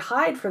course, they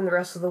hide from the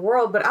rest of the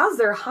world, but as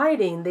they're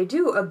hiding, they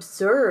do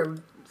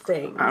observe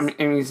things. I mean,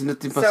 it's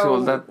not impossible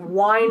so that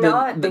why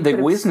not? They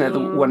witnessed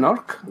one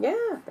orc.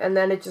 Yeah, and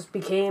then it just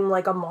became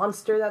like a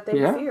monster that they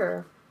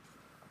fear.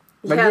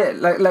 But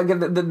like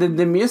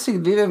the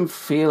music didn't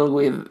feel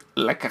with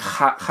like a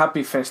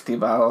happy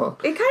festival.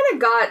 It kind of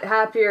got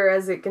happier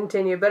as it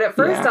continued, but at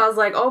first I was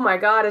like, oh my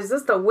god, is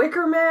this the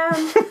Wicker Man?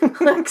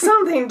 Like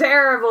something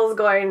terrible is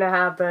going to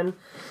happen.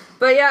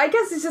 But yeah, I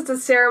guess it's just a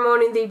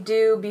ceremony they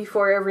do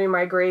before every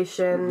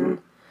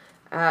migration.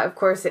 Of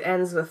course, it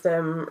ends with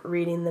them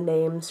reading the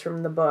names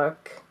from the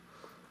book.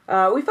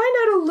 We find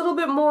out a little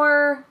bit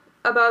more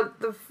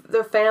about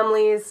the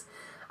families.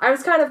 I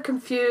was kind of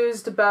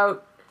confused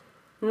about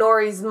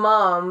Nori's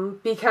mom,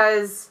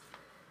 because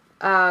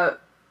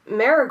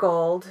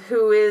Marigold,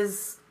 who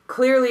is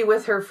clearly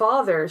with her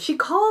father, she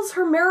calls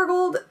her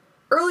Marigold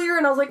earlier,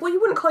 and I was like, well, you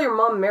wouldn't call your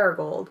mom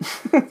Marigold.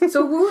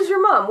 So who's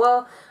your mom?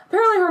 Well,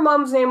 apparently her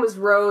mom's name was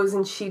Rose,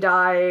 and she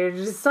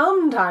died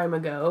some time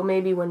ago,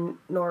 maybe when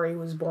Nori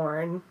was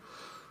born.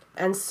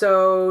 And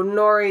so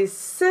Nori's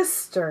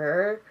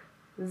sister,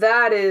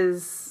 that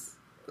is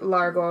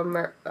Largo and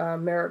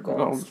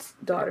Marigold's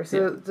daughter.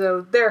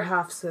 So they're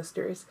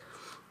half-sisters.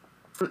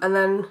 And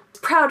then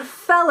Proud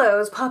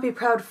Fellows, Poppy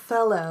Proud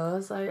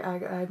Fellows,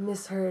 I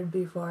misheard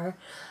before.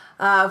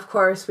 Of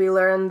course, we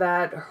learned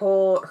that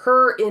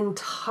her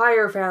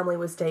entire family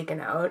was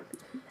taken out.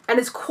 And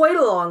it's quite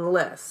a long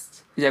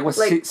list. Yeah, it was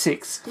like,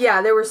 6.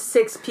 Yeah, there were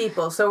 6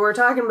 people. So we're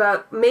talking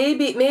about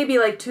maybe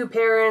like 2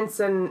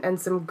 parents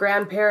and some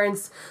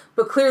grandparents,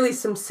 but clearly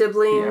some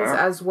siblings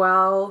as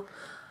well.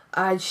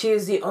 She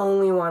is the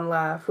only one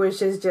left,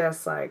 which is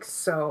just like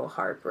so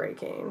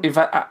heartbreaking. In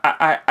fact,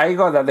 I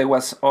got that there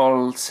was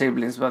all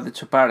siblings but the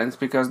 2 parents,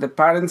 because the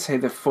parents say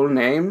the full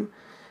name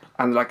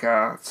and like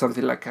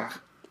something like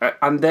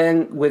and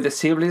then with the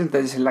siblings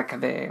there's like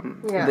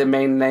the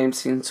main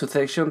names in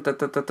succession.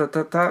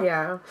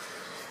 Yeah.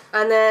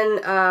 And then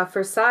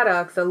for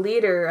Sadok, the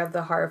leader of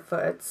the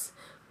Harfoots,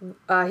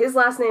 his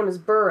last name is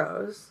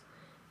Burrows,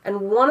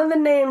 and one of the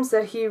names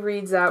that he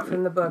reads out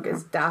from the book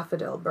is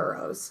Daffodil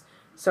Burrows.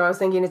 So I was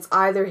thinking it's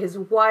either his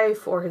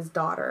wife or his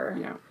daughter.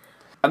 Yeah.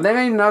 And then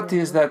I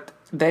noticed that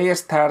they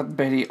start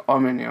very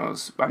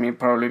ominous. I mean,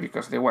 probably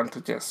because they want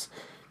to just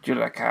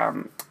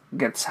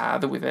get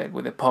sad with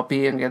the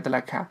puppy and get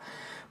like a...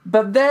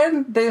 But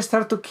then they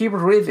start to keep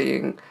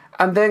reading.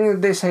 And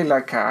then they say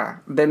like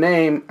the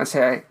name and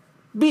say,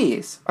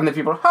 bees. And the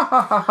people, ha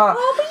ha ha ha.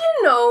 Oh, but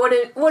you know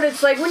what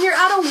it's like when you're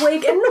at a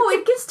wake. And no,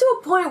 it gets to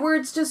a point where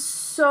it's just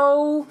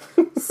so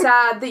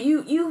sad that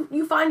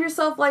you find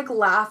yourself like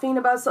laughing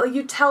about something.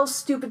 You tell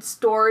stupid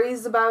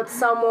stories about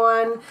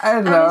someone. I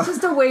don't know. And it's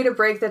just a way to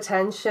break the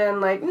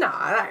tension. Like,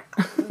 nah,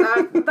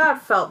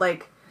 that felt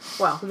like,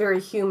 well, very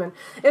human.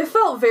 It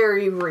felt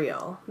very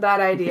real,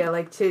 that idea,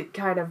 like to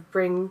kind of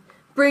bring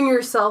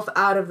yourself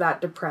out of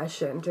that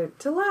depression,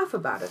 to laugh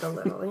about it a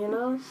little, you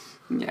know?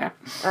 Yeah.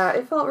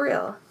 It felt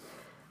real.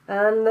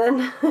 And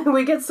then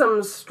we get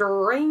some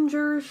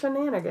stranger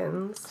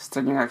shenanigans.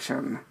 Strange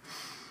action.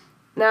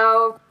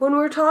 Now, when we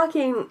were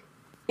talking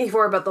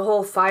before about the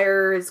whole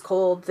fire is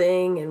cold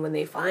thing, and when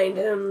they find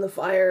him, the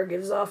fire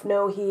gives off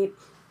no heat.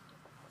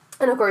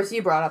 And of course,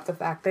 you brought up the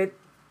fact that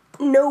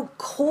no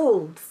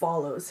cold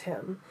follows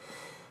him.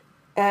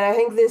 And I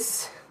think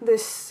this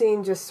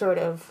scene just sort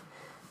of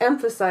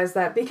emphasized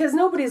that, because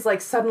nobody's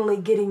like suddenly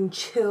getting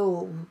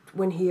chilled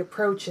when he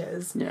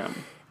approaches. Yeah.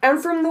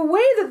 And from the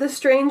way that the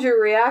stranger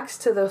reacts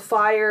to the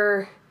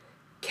fire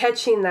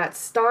catching that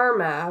star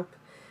map,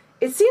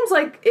 it seems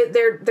like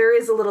there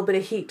is a little bit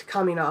of heat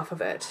coming off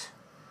of it.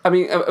 I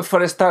mean,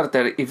 for a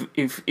starter,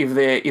 if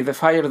the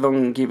fire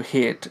don't give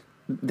heat,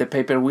 the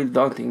paper will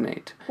don't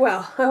ignite.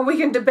 Well, we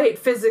can debate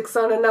physics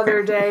on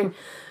another day,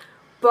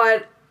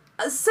 but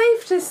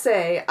safe to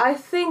say, I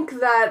think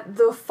that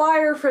the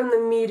fire from the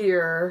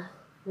meteor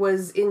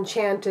was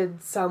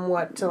enchanted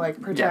somewhat to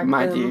like protect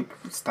magic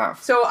them.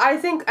 Stuff. So I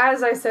think,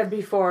 as I said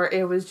before,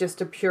 it was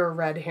just a pure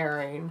red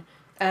herring,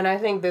 and I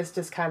think this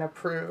just kind of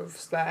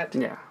proves that.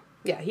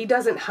 Yeah, he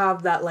doesn't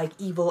have that like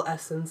evil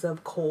essence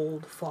of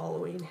cold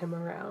following him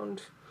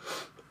around.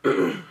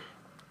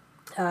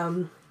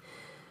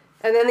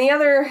 And then the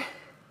other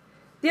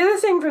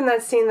thing from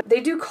that scene,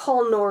 they do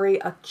call Nori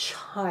a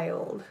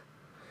child.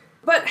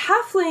 But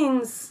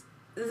halflings,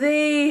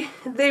 they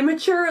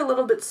mature a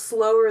little bit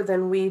slower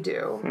than we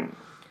do.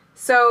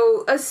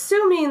 So,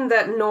 assuming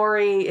that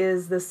Nori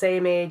is the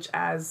same age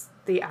as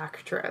the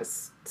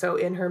actress, so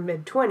in her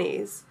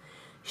mid-20s,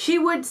 she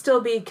would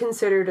still be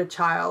considered a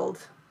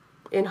child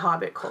in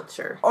Hobbit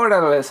culture. Or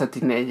at least a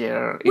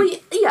teenager. Well,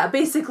 yeah,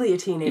 basically a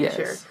teenager.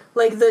 Yes.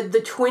 Like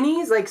the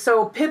 20s, like,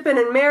 so Pippin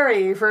and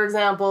Merry, for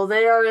example,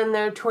 they are in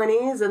their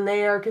 20s and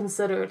they are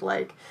considered,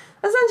 like,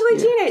 essentially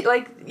teenage,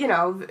 like, you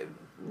know,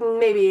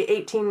 maybe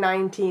 18,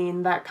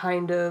 19, that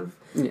kind of,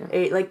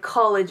 like,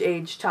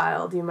 college-age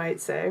child, you might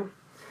say.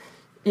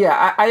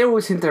 Yeah, I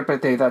always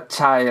interpreted that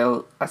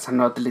child as a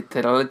not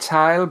literal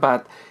child,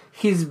 but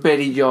he's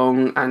very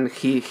young and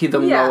he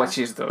don't know what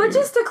she's doing. But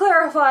just to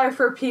clarify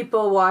for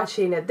people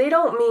watching it, they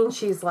don't mean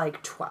she's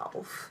like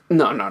 12.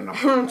 No.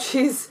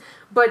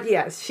 But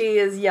yes, she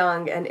is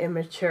young and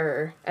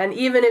immature. And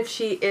even if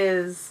she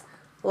is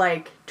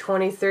like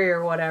 23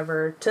 or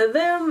whatever, to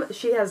them,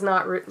 she has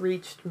not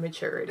reached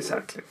maturity.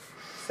 Exactly.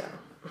 So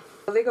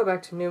they go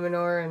back to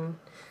Numenor and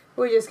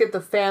we just get the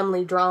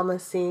family drama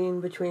scene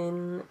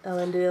between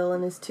Elendil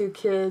and his two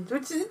kids,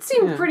 which it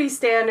seemed pretty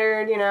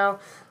standard, you know.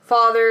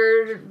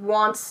 Father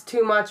wants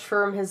too much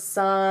from his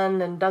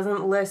son and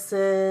doesn't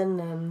listen,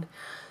 and,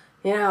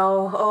 you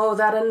know, oh,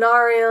 that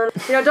Anarion,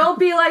 you know, don't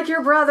be like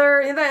your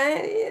brother.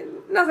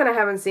 Nothing I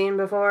haven't seen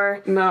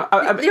before. No. The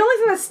only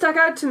thing that stuck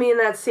out to me in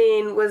that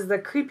scene was the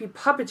creepy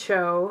puppet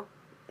show,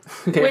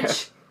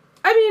 which,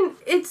 I mean,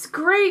 it's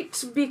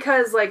great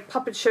because, like,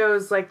 puppet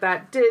shows like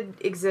that did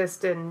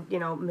exist in, you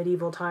know,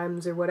 medieval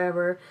times or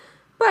whatever,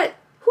 but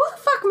who the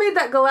fuck made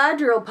that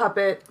Galadriel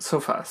puppet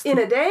so fast in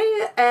a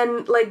day?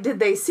 And, like, did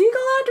they see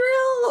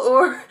Galadriel?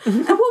 Or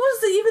and what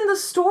was even the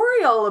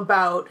story all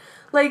about?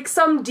 Like,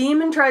 some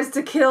demon tries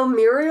to kill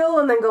Muriel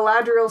and then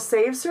Galadriel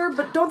saves her,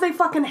 but don't they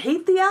fucking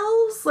hate the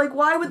elves? Like,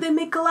 why would they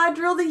make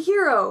Galadriel the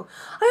hero?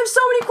 I have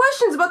so many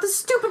questions about this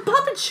stupid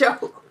puppet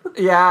show.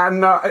 Yeah,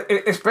 no,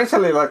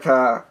 especially, like,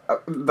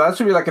 that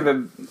should be, like,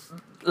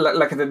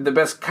 the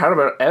best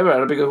carver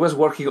ever, because he was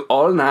working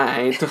all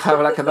night to have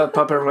like that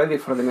puppet ready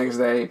for the next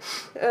day.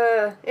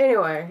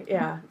 Anyway,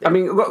 yeah. I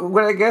mean,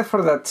 what I get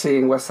for that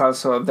scene was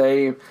also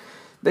they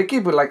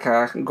keep like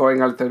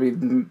going a little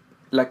bit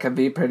like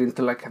deeper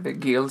into like the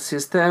guild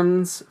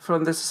systems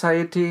from the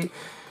society.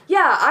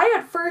 Yeah, I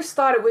at first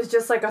thought it was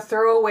just like a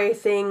throwaway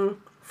thing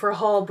for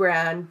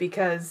Hallbrand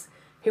because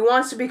he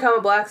wants to become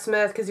a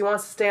blacksmith because he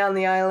wants to stay on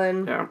the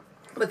island. Yeah.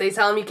 But they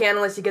tell him you can't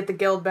unless you get the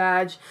guild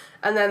badge,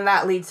 and then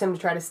that leads him to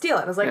try to steal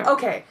it. I was like,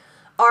 okay,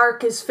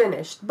 arc is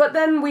finished. But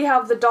then we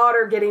have the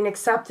daughter getting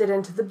accepted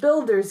into the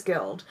Builders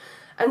Guild.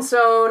 And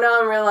so now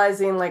I'm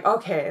realizing, like,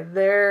 okay,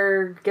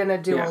 they're gonna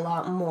do a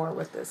lot more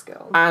with this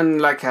guild. And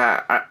like,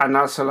 and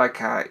also like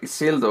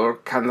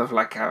Isildur kind of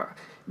like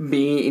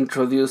being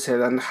introduced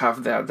and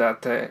have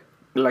that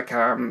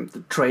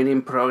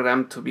training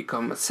program to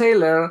become a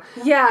sailor.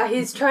 Yeah,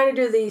 he's trying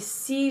to do the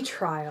sea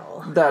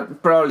trial.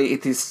 That probably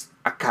it is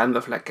a kind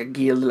of like a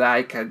guild,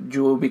 like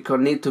you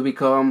need to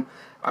become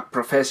a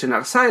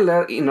professional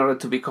sailor in order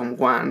to become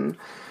one.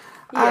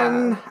 Yeah.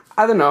 And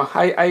I don't know,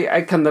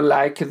 I kind of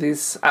like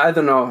this. I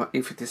don't know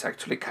if it is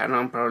actually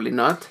canon, probably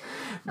not.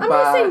 I'm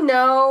gonna say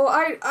no.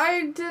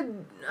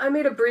 I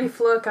made a brief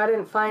look. I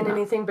didn't find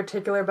anything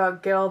particular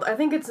about guild. I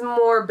think it's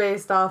more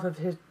based off of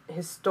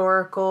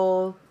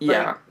historical,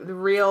 like,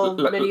 real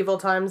medieval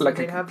times like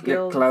that they'd have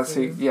guilds.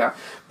 Classic,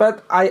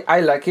 But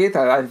I like it.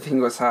 I think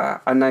it was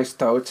a nice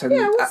touch. And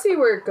we'll see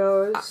where it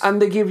goes.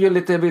 And they give you a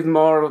little bit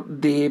more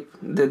deep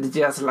than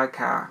just like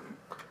a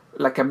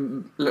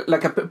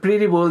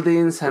pretty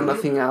buildings and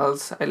nothing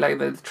else. I like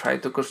that they try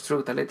to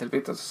construct a little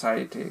bit of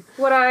society.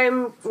 What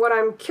I'm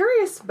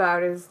curious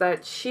about is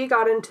that she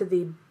got into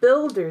the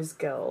Builders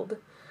Guild.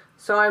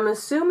 So I'm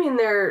assuming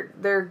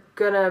they're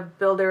gonna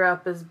build her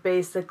up as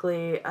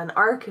basically an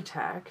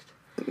architect.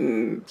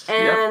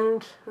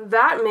 And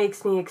that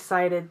makes me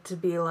excited to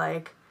be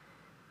like,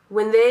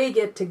 when they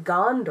get to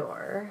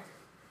Gondor,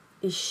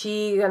 is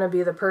she gonna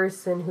be the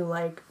person who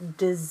like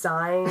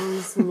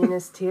designs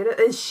Minas Tirith?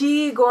 Is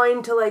she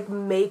going to like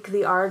make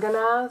the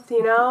Argonath,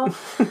 you know?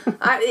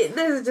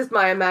 This is just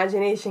my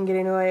imagination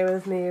getting away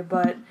with me,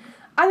 but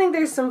I think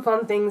there's some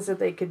fun things that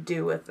they could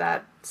do with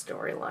that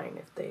storyline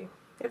if they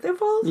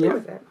follow through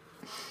with it.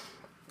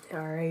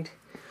 All right.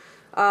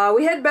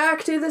 We head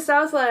back to the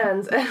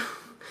Southlands,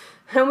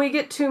 and we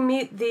get to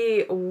meet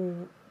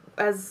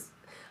as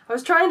I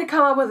was trying to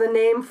come up with a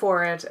name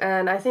for it,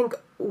 and I think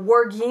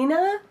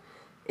Wargina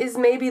is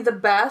maybe the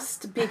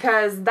best,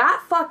 because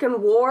that fucking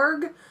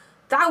warg,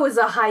 that was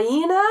a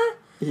hyena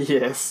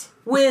Yes.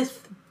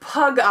 with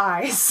pug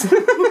eyes. It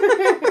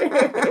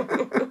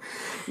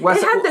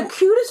had the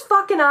cutest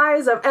fucking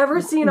eyes I've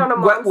ever seen on a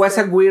monster. Was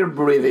a weird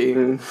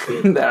breathing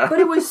there. But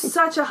it was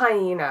such a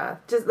hyena.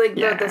 Just like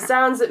the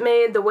sounds it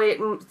made, the way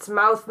its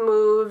mouth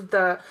moved,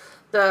 the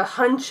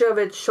hunch of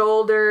its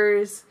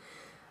shoulders.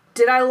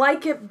 Did I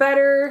like it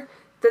better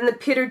than the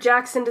Peter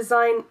Jackson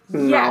design?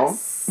 No.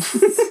 Yes.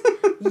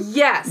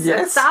 Yes.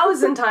 Yes.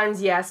 1,000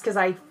 times yes, because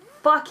I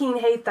fucking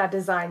hate that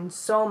design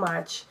so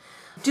much.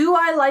 Do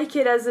I like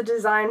it as a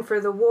design for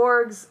the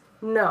wargs?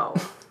 No.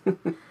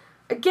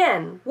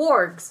 Again,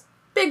 wargs,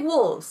 big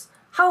wolves.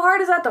 How hard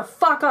is that to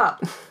fuck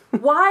up?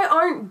 Why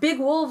aren't big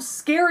wolves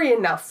scary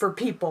enough for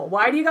people?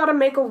 Why do you gotta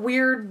make a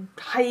weird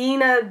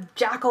hyena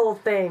jackal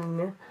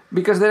thing?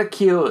 Because they're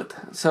cute.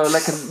 So,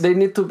 like, they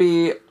need to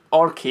be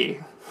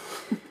orky.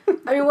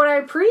 I mean, what I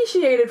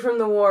appreciated from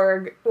the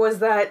warg was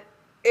that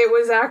it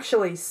was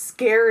actually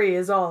scary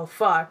as all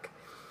fuck.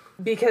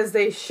 Because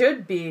they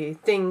should be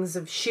things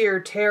of sheer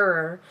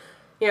terror.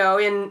 You know,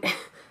 in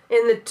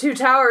the Two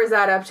Towers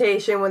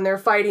adaptation, when they're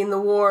fighting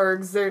the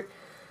wargs,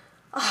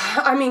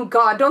 I mean,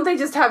 God, don't they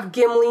just have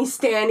Gimli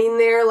standing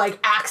there, like,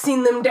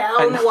 axing them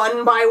down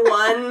one by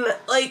one?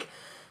 Like,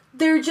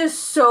 they're just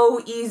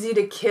so easy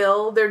to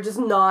kill. They're just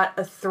not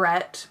a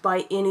threat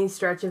by any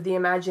stretch of the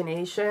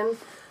imagination.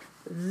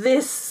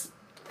 This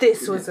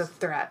was a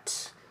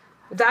threat.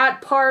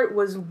 That part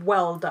was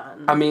well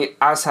done. I mean,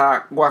 as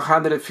a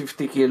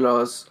 150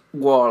 kilos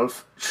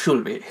wolf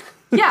should be.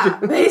 Yeah,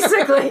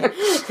 basically.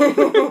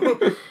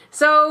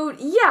 So,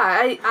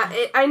 yeah,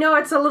 I know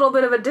it's a little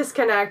bit of a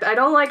disconnect. I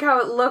don't like how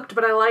it looked,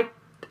 but I liked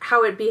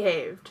how it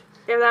behaved.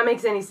 If that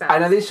makes any sense.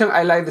 In addition,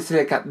 I like the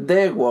Silica,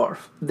 the warg.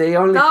 They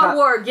only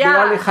warg, yeah. They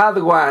only had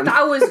one.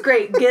 That was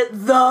great. Get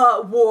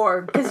the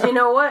warg. Because you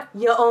know what?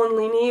 You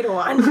only need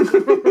one.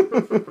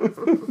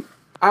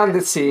 And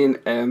the scene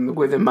ends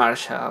with the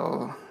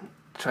marshal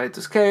try to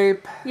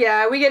escape.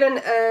 Yeah, we get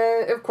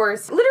of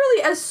course,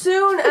 literally as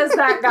soon as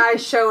that guy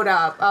showed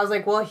up, I was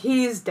like, well,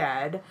 he's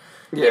dead.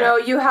 Yeah. You know,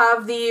 you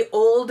have the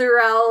older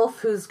elf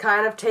who's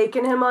kind of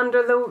taken him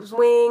under the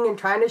wing and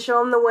trying to show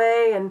him the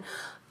way, and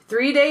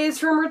 3 days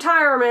from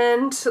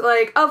retirement,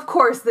 like, of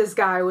course this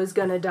guy was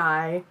gonna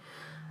die.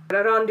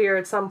 But Arondir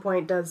at some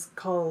point does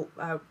call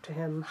out to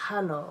him,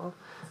 Hano,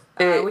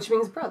 which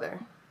means brother.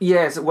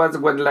 Yes,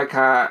 when like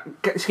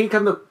he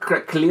kind of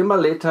climb a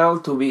little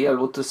to be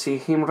able to see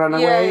him run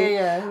away.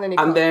 Yeah.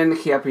 And then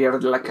he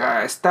appeared like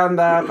a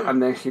stand-up,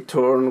 and then he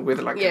turned with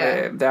like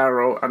the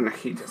arrow, and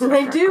he just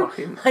caught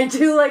him. I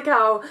do like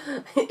how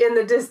in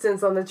the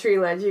distance on the tree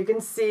ledge you can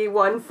see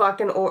one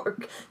fucking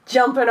orc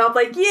jumping up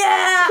like,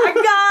 yeah, I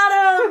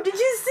got him! Did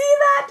you see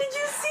that? Did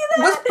you see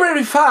that? Was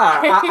pretty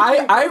far.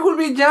 I would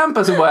be jump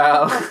as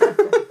well.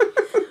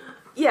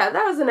 Yeah,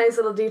 that was a nice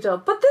little detail.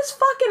 But this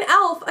fucking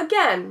elf,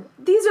 again,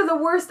 these are the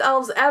worst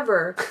elves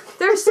ever.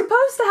 They're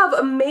supposed to have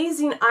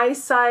amazing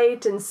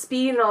eyesight and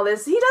speed and all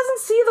this. He doesn't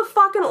see the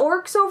fucking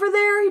orcs over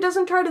there. He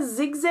doesn't try to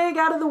zigzag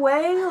out of the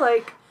way.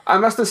 Like, I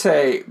must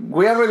say,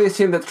 we already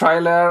seen the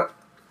trailer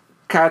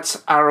catch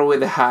arrow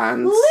with the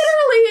hands.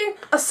 Literally,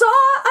 I saw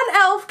an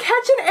elf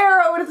catch an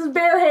arrow with his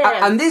bare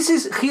hands. And this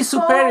is his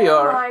superior.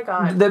 Oh my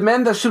God. The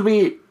man that should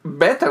be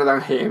better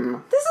than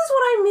him. This is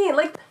what I mean.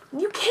 Like,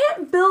 you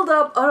can't build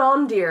up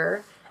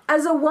Arondir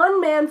as a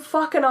one-man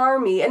fucking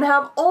army and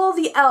have all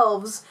the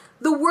elves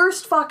the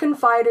worst fucking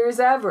fighters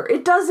ever.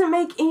 It doesn't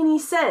make any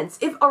sense.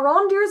 If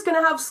Arondir is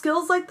gonna have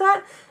skills like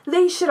that,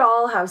 they should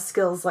all have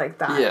skills like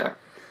that. Yeah.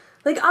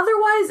 Like,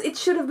 otherwise, it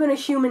should have been a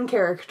human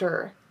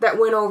character that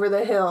went over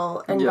the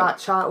hill and got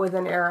shot with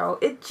an arrow.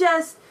 It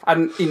just...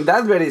 And in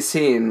that very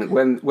scene,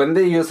 when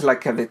they use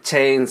like the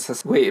chains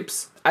as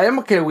whips, I am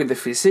okay with the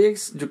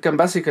physics. You can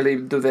basically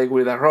do that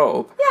with a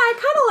rope. Yeah, I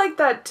kind of like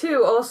that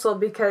too, also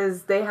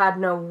because they had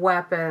no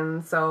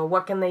weapon. So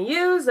what can they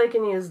use? They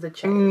can use the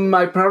chain.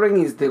 My problem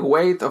is the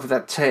weight of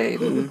that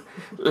chain.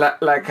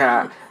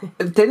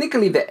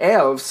 Technically the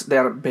elves, they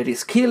are very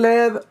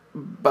skilled,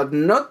 but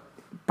not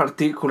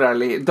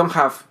particularly, don't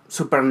have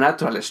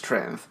supernatural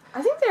strength.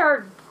 I think they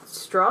are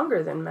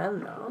stronger than men,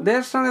 though.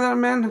 They're stronger than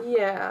men?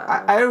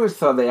 Yeah. I always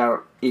thought they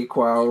are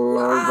equal.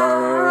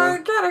 I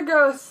gotta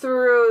go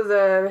through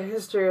the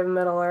history of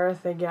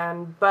Middle-earth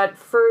again, but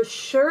for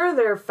sure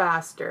they're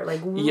faster.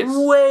 Like,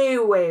 way,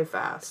 way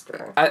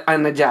faster.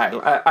 And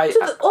agile.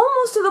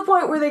 Almost to the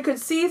point where they could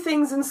see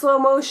things in slow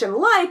motion,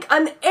 like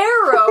an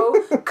arrow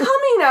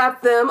coming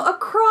at them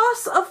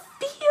across a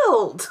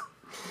field.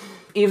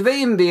 If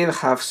they indeed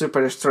have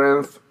super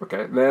strength,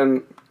 okay,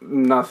 then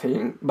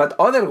nothing. But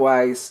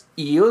otherwise,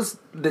 use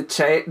the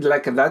chain,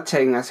 like that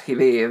chain as he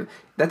did,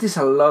 that is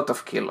a lot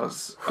of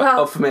kilos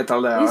of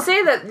metal there. You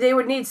say that they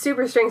would need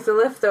super strength to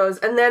lift those,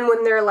 and then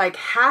when they're like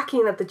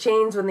hacking at the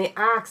chains with the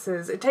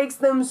axes, it takes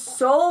them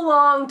so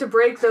long to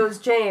break those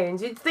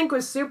chains. You'd think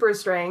with super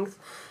strength,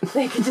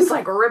 they could just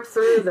like rip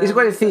through them. It's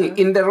what I think.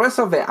 In the rest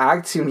of the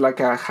act, seems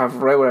like I have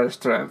regular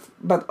strength,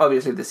 but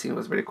obviously the scene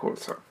was very cool.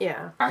 So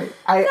yeah,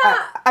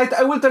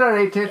 I will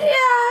tolerate it.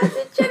 Yeah,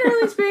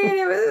 generally speaking,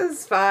 it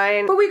was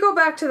fine. But we go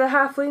back to the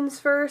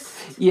halflings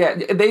first. Yeah,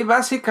 they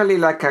basically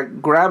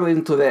like grab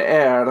into the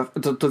air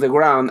to the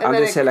ground, and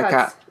they say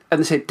and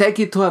they say take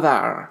it to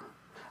Adar,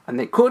 and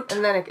they cut.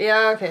 And then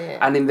okay.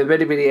 And in the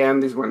very very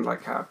end is when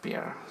like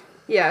appear.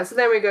 Yeah, so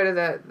then we go to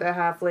the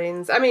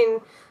halflings. I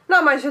mean,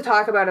 not much to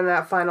talk about in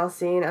that final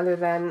scene, other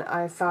than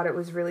I thought it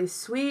was really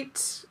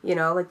sweet. You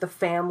know, like the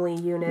family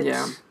unit.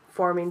 Yeah.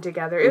 Forming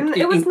together.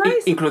 It was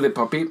nice. Including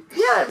Poppy.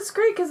 Yeah, it's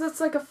great because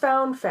it's like a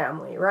found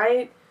family,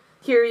 right?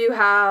 Here you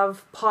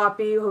have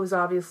Poppy, who's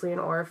obviously an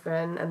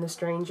orphan, and the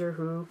stranger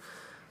who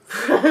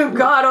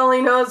God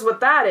only knows what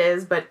that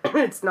is, but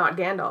it's not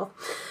Gandalf.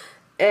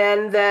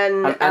 And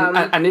then...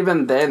 And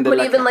even then...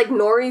 But even like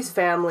Nori's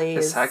family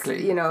is,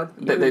 exactly. You know...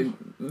 They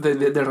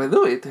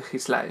redo it,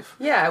 his life.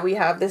 Yeah, we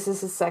have... This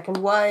is his second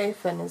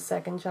wife and his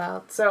second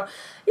child. So,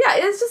 yeah,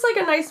 it's just like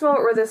a nice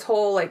moment where this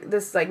whole, like,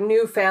 this, like,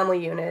 new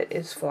family unit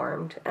is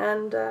formed.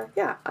 And,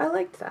 yeah, I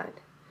liked that.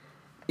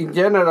 In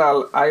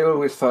general, I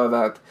always thought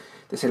that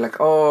they say, like,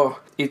 oh,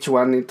 each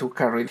one need to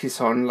carry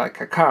his own, like,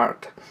 a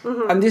card.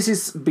 Mm-hmm. And this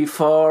is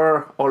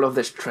before all of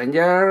the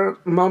stranger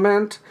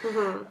moment.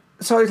 Mm-hmm.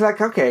 So it's like,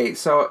 okay,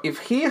 so if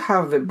he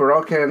have the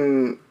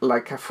broken,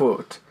 like, a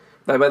foot,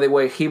 that by the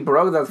way, he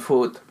broke that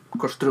foot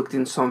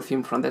constructing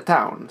something from the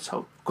town,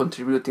 so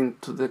contributing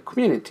to the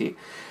community.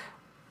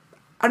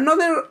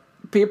 Another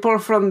people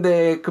from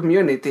the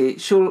community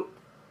should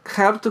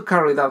help to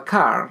carry that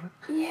car.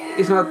 Yeah.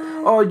 It's not,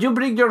 oh, you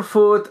break your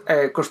foot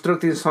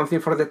constructing something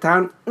for the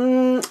town.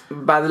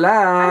 Bad luck.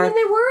 I mean,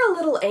 they were a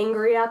little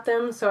angry at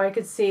them, so I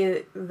could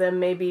see them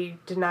maybe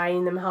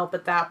denying them help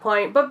at that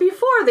point. But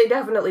before, they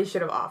definitely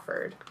should have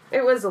offered.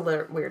 It was a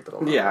weird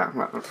little moment. Yeah.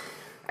 Well.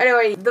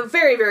 Anyway, the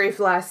very, very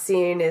last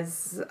scene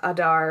is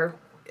Adar,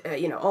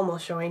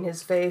 almost showing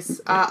his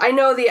face. I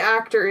know the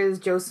actor is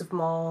Joseph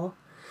Mawle.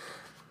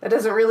 That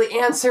doesn't really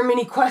answer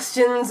many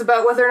questions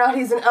about whether or not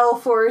he's an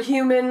elf or a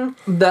human.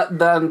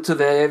 Then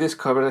today I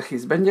discovered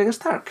he's Benjen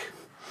Stark.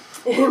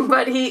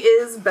 But he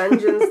is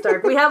Benjen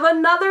Stark. We have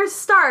another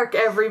Stark,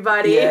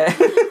 everybody. Yeah.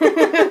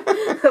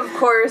 Of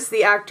course,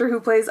 the actor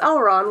who plays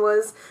Elrond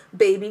was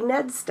baby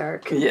Ned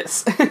Stark.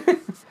 Yes.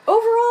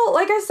 Overall,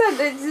 like I said,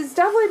 it's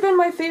definitely been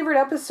my favorite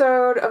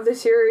episode of the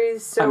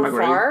series so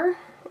far.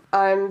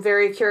 I'm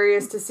very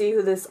curious to see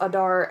who this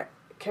Adar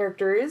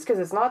character is, because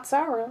it's not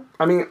Sauron.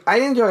 I mean,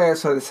 I enjoy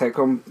also the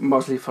second,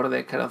 mostly for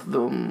the kind of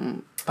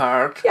Doom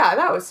part. Yeah,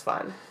 that was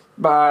fun.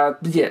 But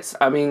yes,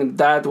 I mean,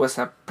 that was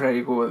a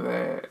pretty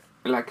good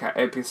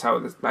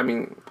episode. I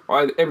mean,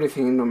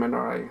 everything in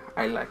Numenor,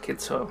 I like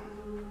it, so...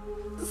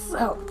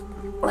 So,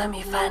 let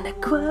me find a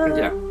quote.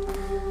 Yeah.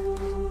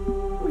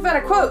 We found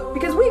a quote,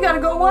 because we gotta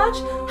go watch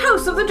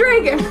House of the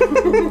Dragon!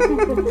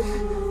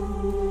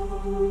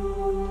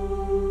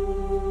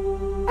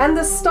 And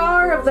the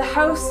star of the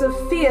house of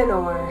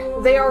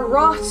Fëanor, they are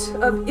wrought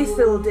of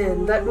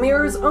Ithildin, that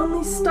mirrors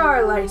only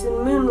starlight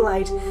and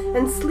moonlight,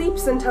 and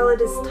sleeps until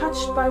it is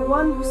touched by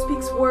one who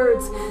speaks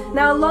words,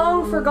 now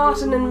long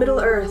forgotten in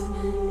Middle-earth.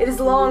 It is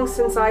long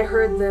since I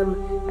heard them,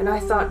 and I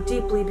thought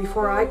deeply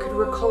before I could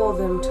recall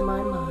them to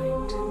my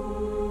mind.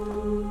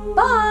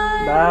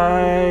 Bye!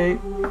 Bye!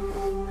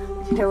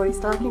 You know what he's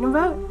talking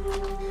about?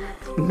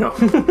 No.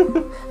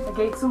 The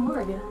Gates of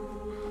Moria.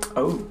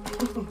 Oh.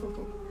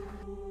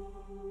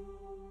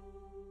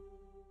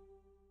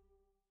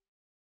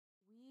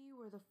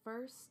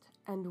 First,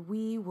 and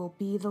we will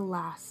be the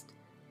last.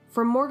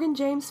 From Morgan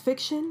James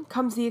Fiction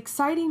comes the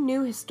exciting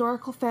new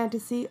historical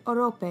fantasy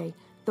Orope,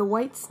 The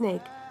White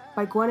Snake,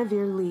 by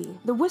Guinevere Lee.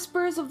 The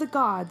Whisperers of the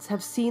Gods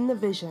have seen the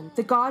vision,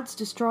 the gods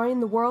destroying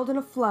the world in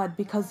a flood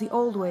because the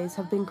old ways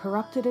have been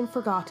corrupted and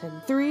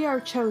forgotten. 3 are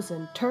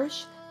chosen,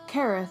 Tersh,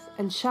 Kareth,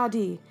 and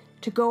Shadi,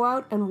 to go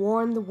out and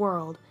warn the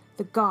world.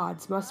 The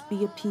gods must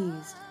be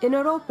appeased. In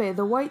Orope,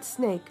 The White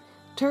Snake,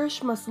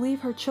 Tersh must leave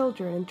her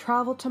children and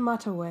travel to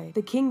Mataway,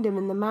 the kingdom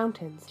in the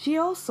mountains. She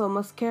also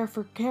must care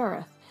for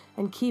Kareth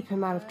and keep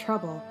him out of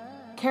trouble.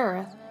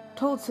 Kareth,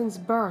 told since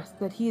birth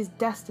that he is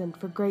destined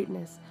for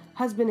greatness,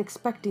 has been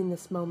expecting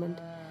this moment.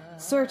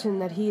 Certain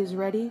that he is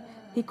ready,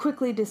 he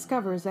quickly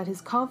discovers that his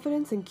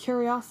confidence and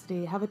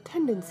curiosity have a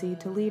tendency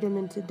to lead him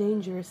into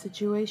dangerous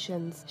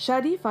situations.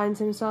 Shadi finds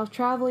himself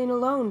traveling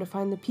alone to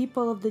find the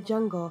people of the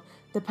jungle,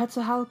 the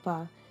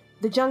Petzahalpa.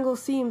 The jungle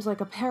seems like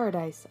a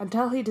paradise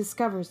until he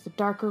discovers the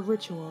darker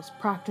rituals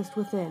practiced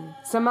within.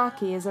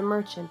 Samaki is a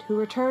merchant who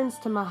returns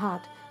to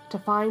Mahat to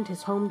find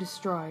his home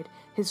destroyed,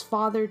 his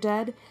father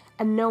dead,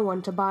 and no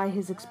one to buy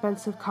his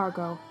expensive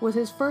cargo. With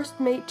his first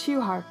mate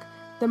Tuhark,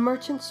 the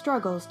merchant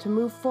struggles to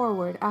move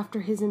forward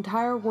after his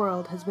entire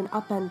world has been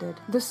upended.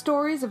 The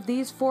stories of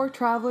these four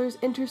travelers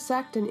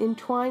intersect and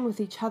entwine with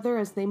each other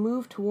as they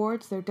move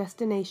towards their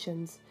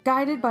destinations.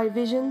 Guided by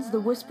visions, the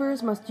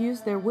Whisperers must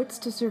use their wits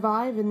to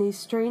survive in these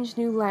strange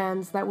new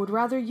lands that would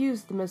rather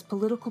use them as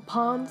political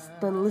pawns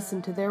than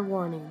listen to their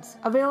warnings.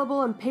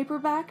 Available in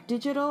paperback,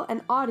 digital,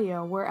 and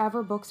audio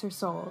wherever books are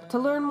sold. To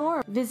learn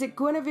more, visit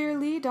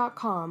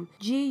GuinevereLee.com,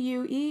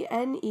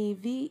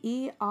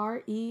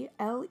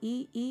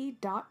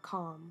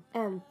 GuinevereLee.com.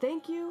 And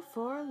thank you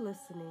for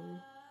listening.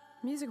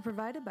 Music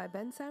provided by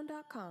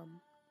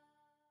bensound.com.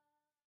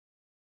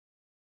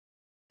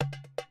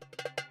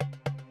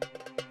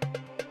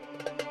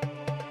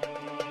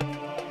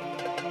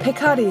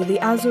 Pekari the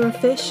Azure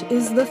Fish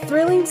is the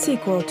thrilling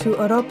sequel to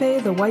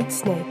Orope the White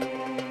Snake.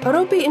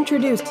 Orope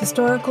introduced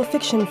historical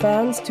fiction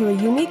fans to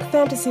a unique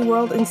fantasy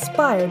world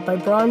inspired by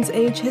Bronze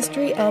Age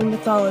history and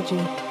mythology.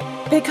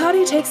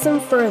 Pekari takes them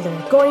further,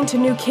 going to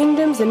new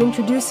kingdoms and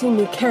introducing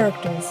new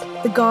characters.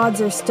 The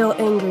gods are still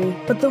angry,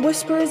 but the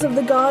Whisperers of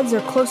the gods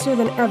are closer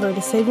than ever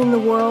to saving the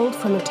world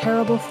from a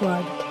terrible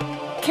flood.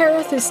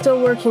 Kareth is still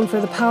working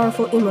for the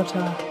powerful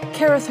Imhotep.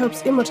 Kareth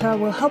hopes Imhotep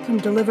will help him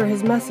deliver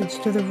his message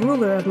to the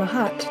ruler of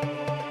Mahat.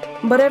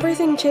 But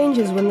everything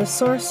changes when the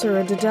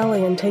sorcerer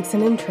Dedelian takes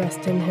an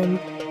interest in him.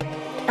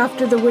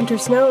 After the winter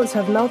snows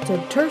have melted,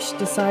 Tersh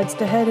decides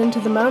to head into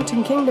the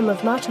mountain kingdom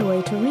of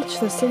Mataway to reach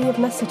the city of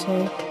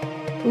Nesete.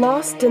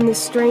 Lost in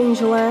this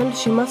strange land,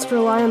 she must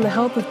rely on the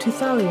help of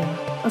Tuthalia,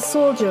 a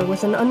soldier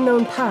with an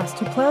unknown past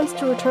who plans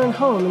to return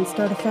home and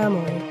start a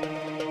family.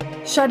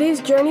 Shadi's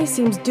journey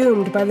seems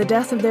doomed by the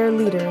death of their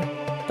leader,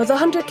 but the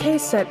hunter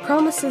Kayset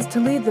promises to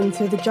lead them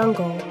through the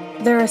jungle.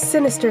 There are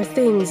sinister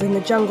things in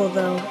the jungle,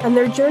 though, and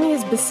their journey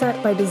is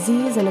beset by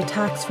disease and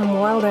attacks from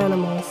wild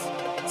animals.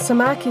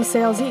 Samaki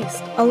sails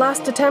east, a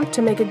last attempt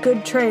to make a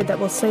good trade that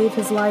will save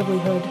his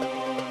livelihood.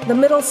 The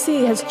Middle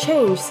Sea has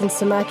changed since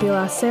Samaki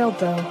last sailed,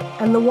 though,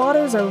 and the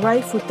waters are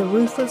rife with the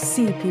ruthless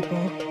sea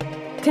people.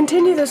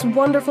 Continue this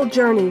wonderful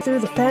journey through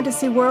the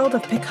fantasy world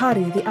of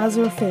Pekari the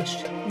Azure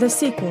Fish, the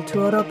sequel to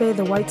Orope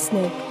the White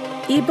Snake.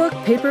 Ebook,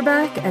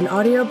 paperback, and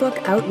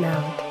audiobook out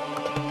now.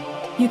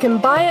 You can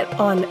buy it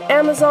on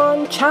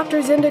Amazon,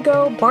 Chapters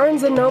Indigo,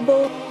 Barnes &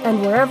 Noble,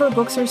 and wherever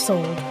books are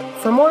sold.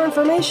 For more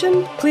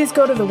information, please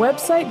go to the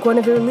website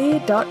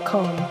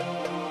GuinevereLee.com.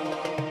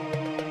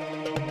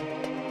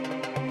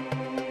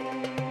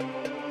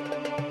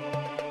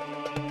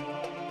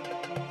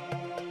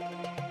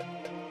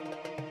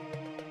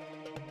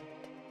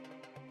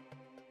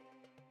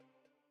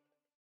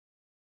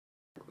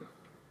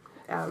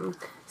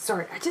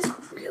 Sorry, I just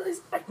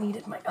realized I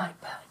needed my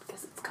iPad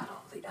because it's got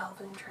all the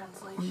Elven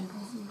translations.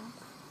 I'm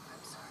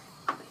sorry.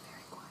 I'll be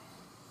very quiet.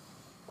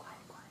 Quiet.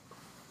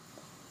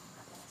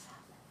 Nothing's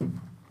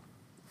happening.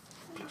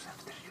 Close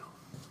after you.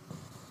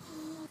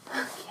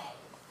 Okay.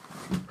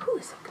 Who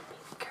is a good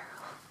baby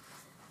girl?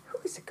 Who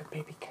is a good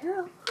baby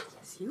girl?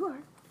 Yes, you are.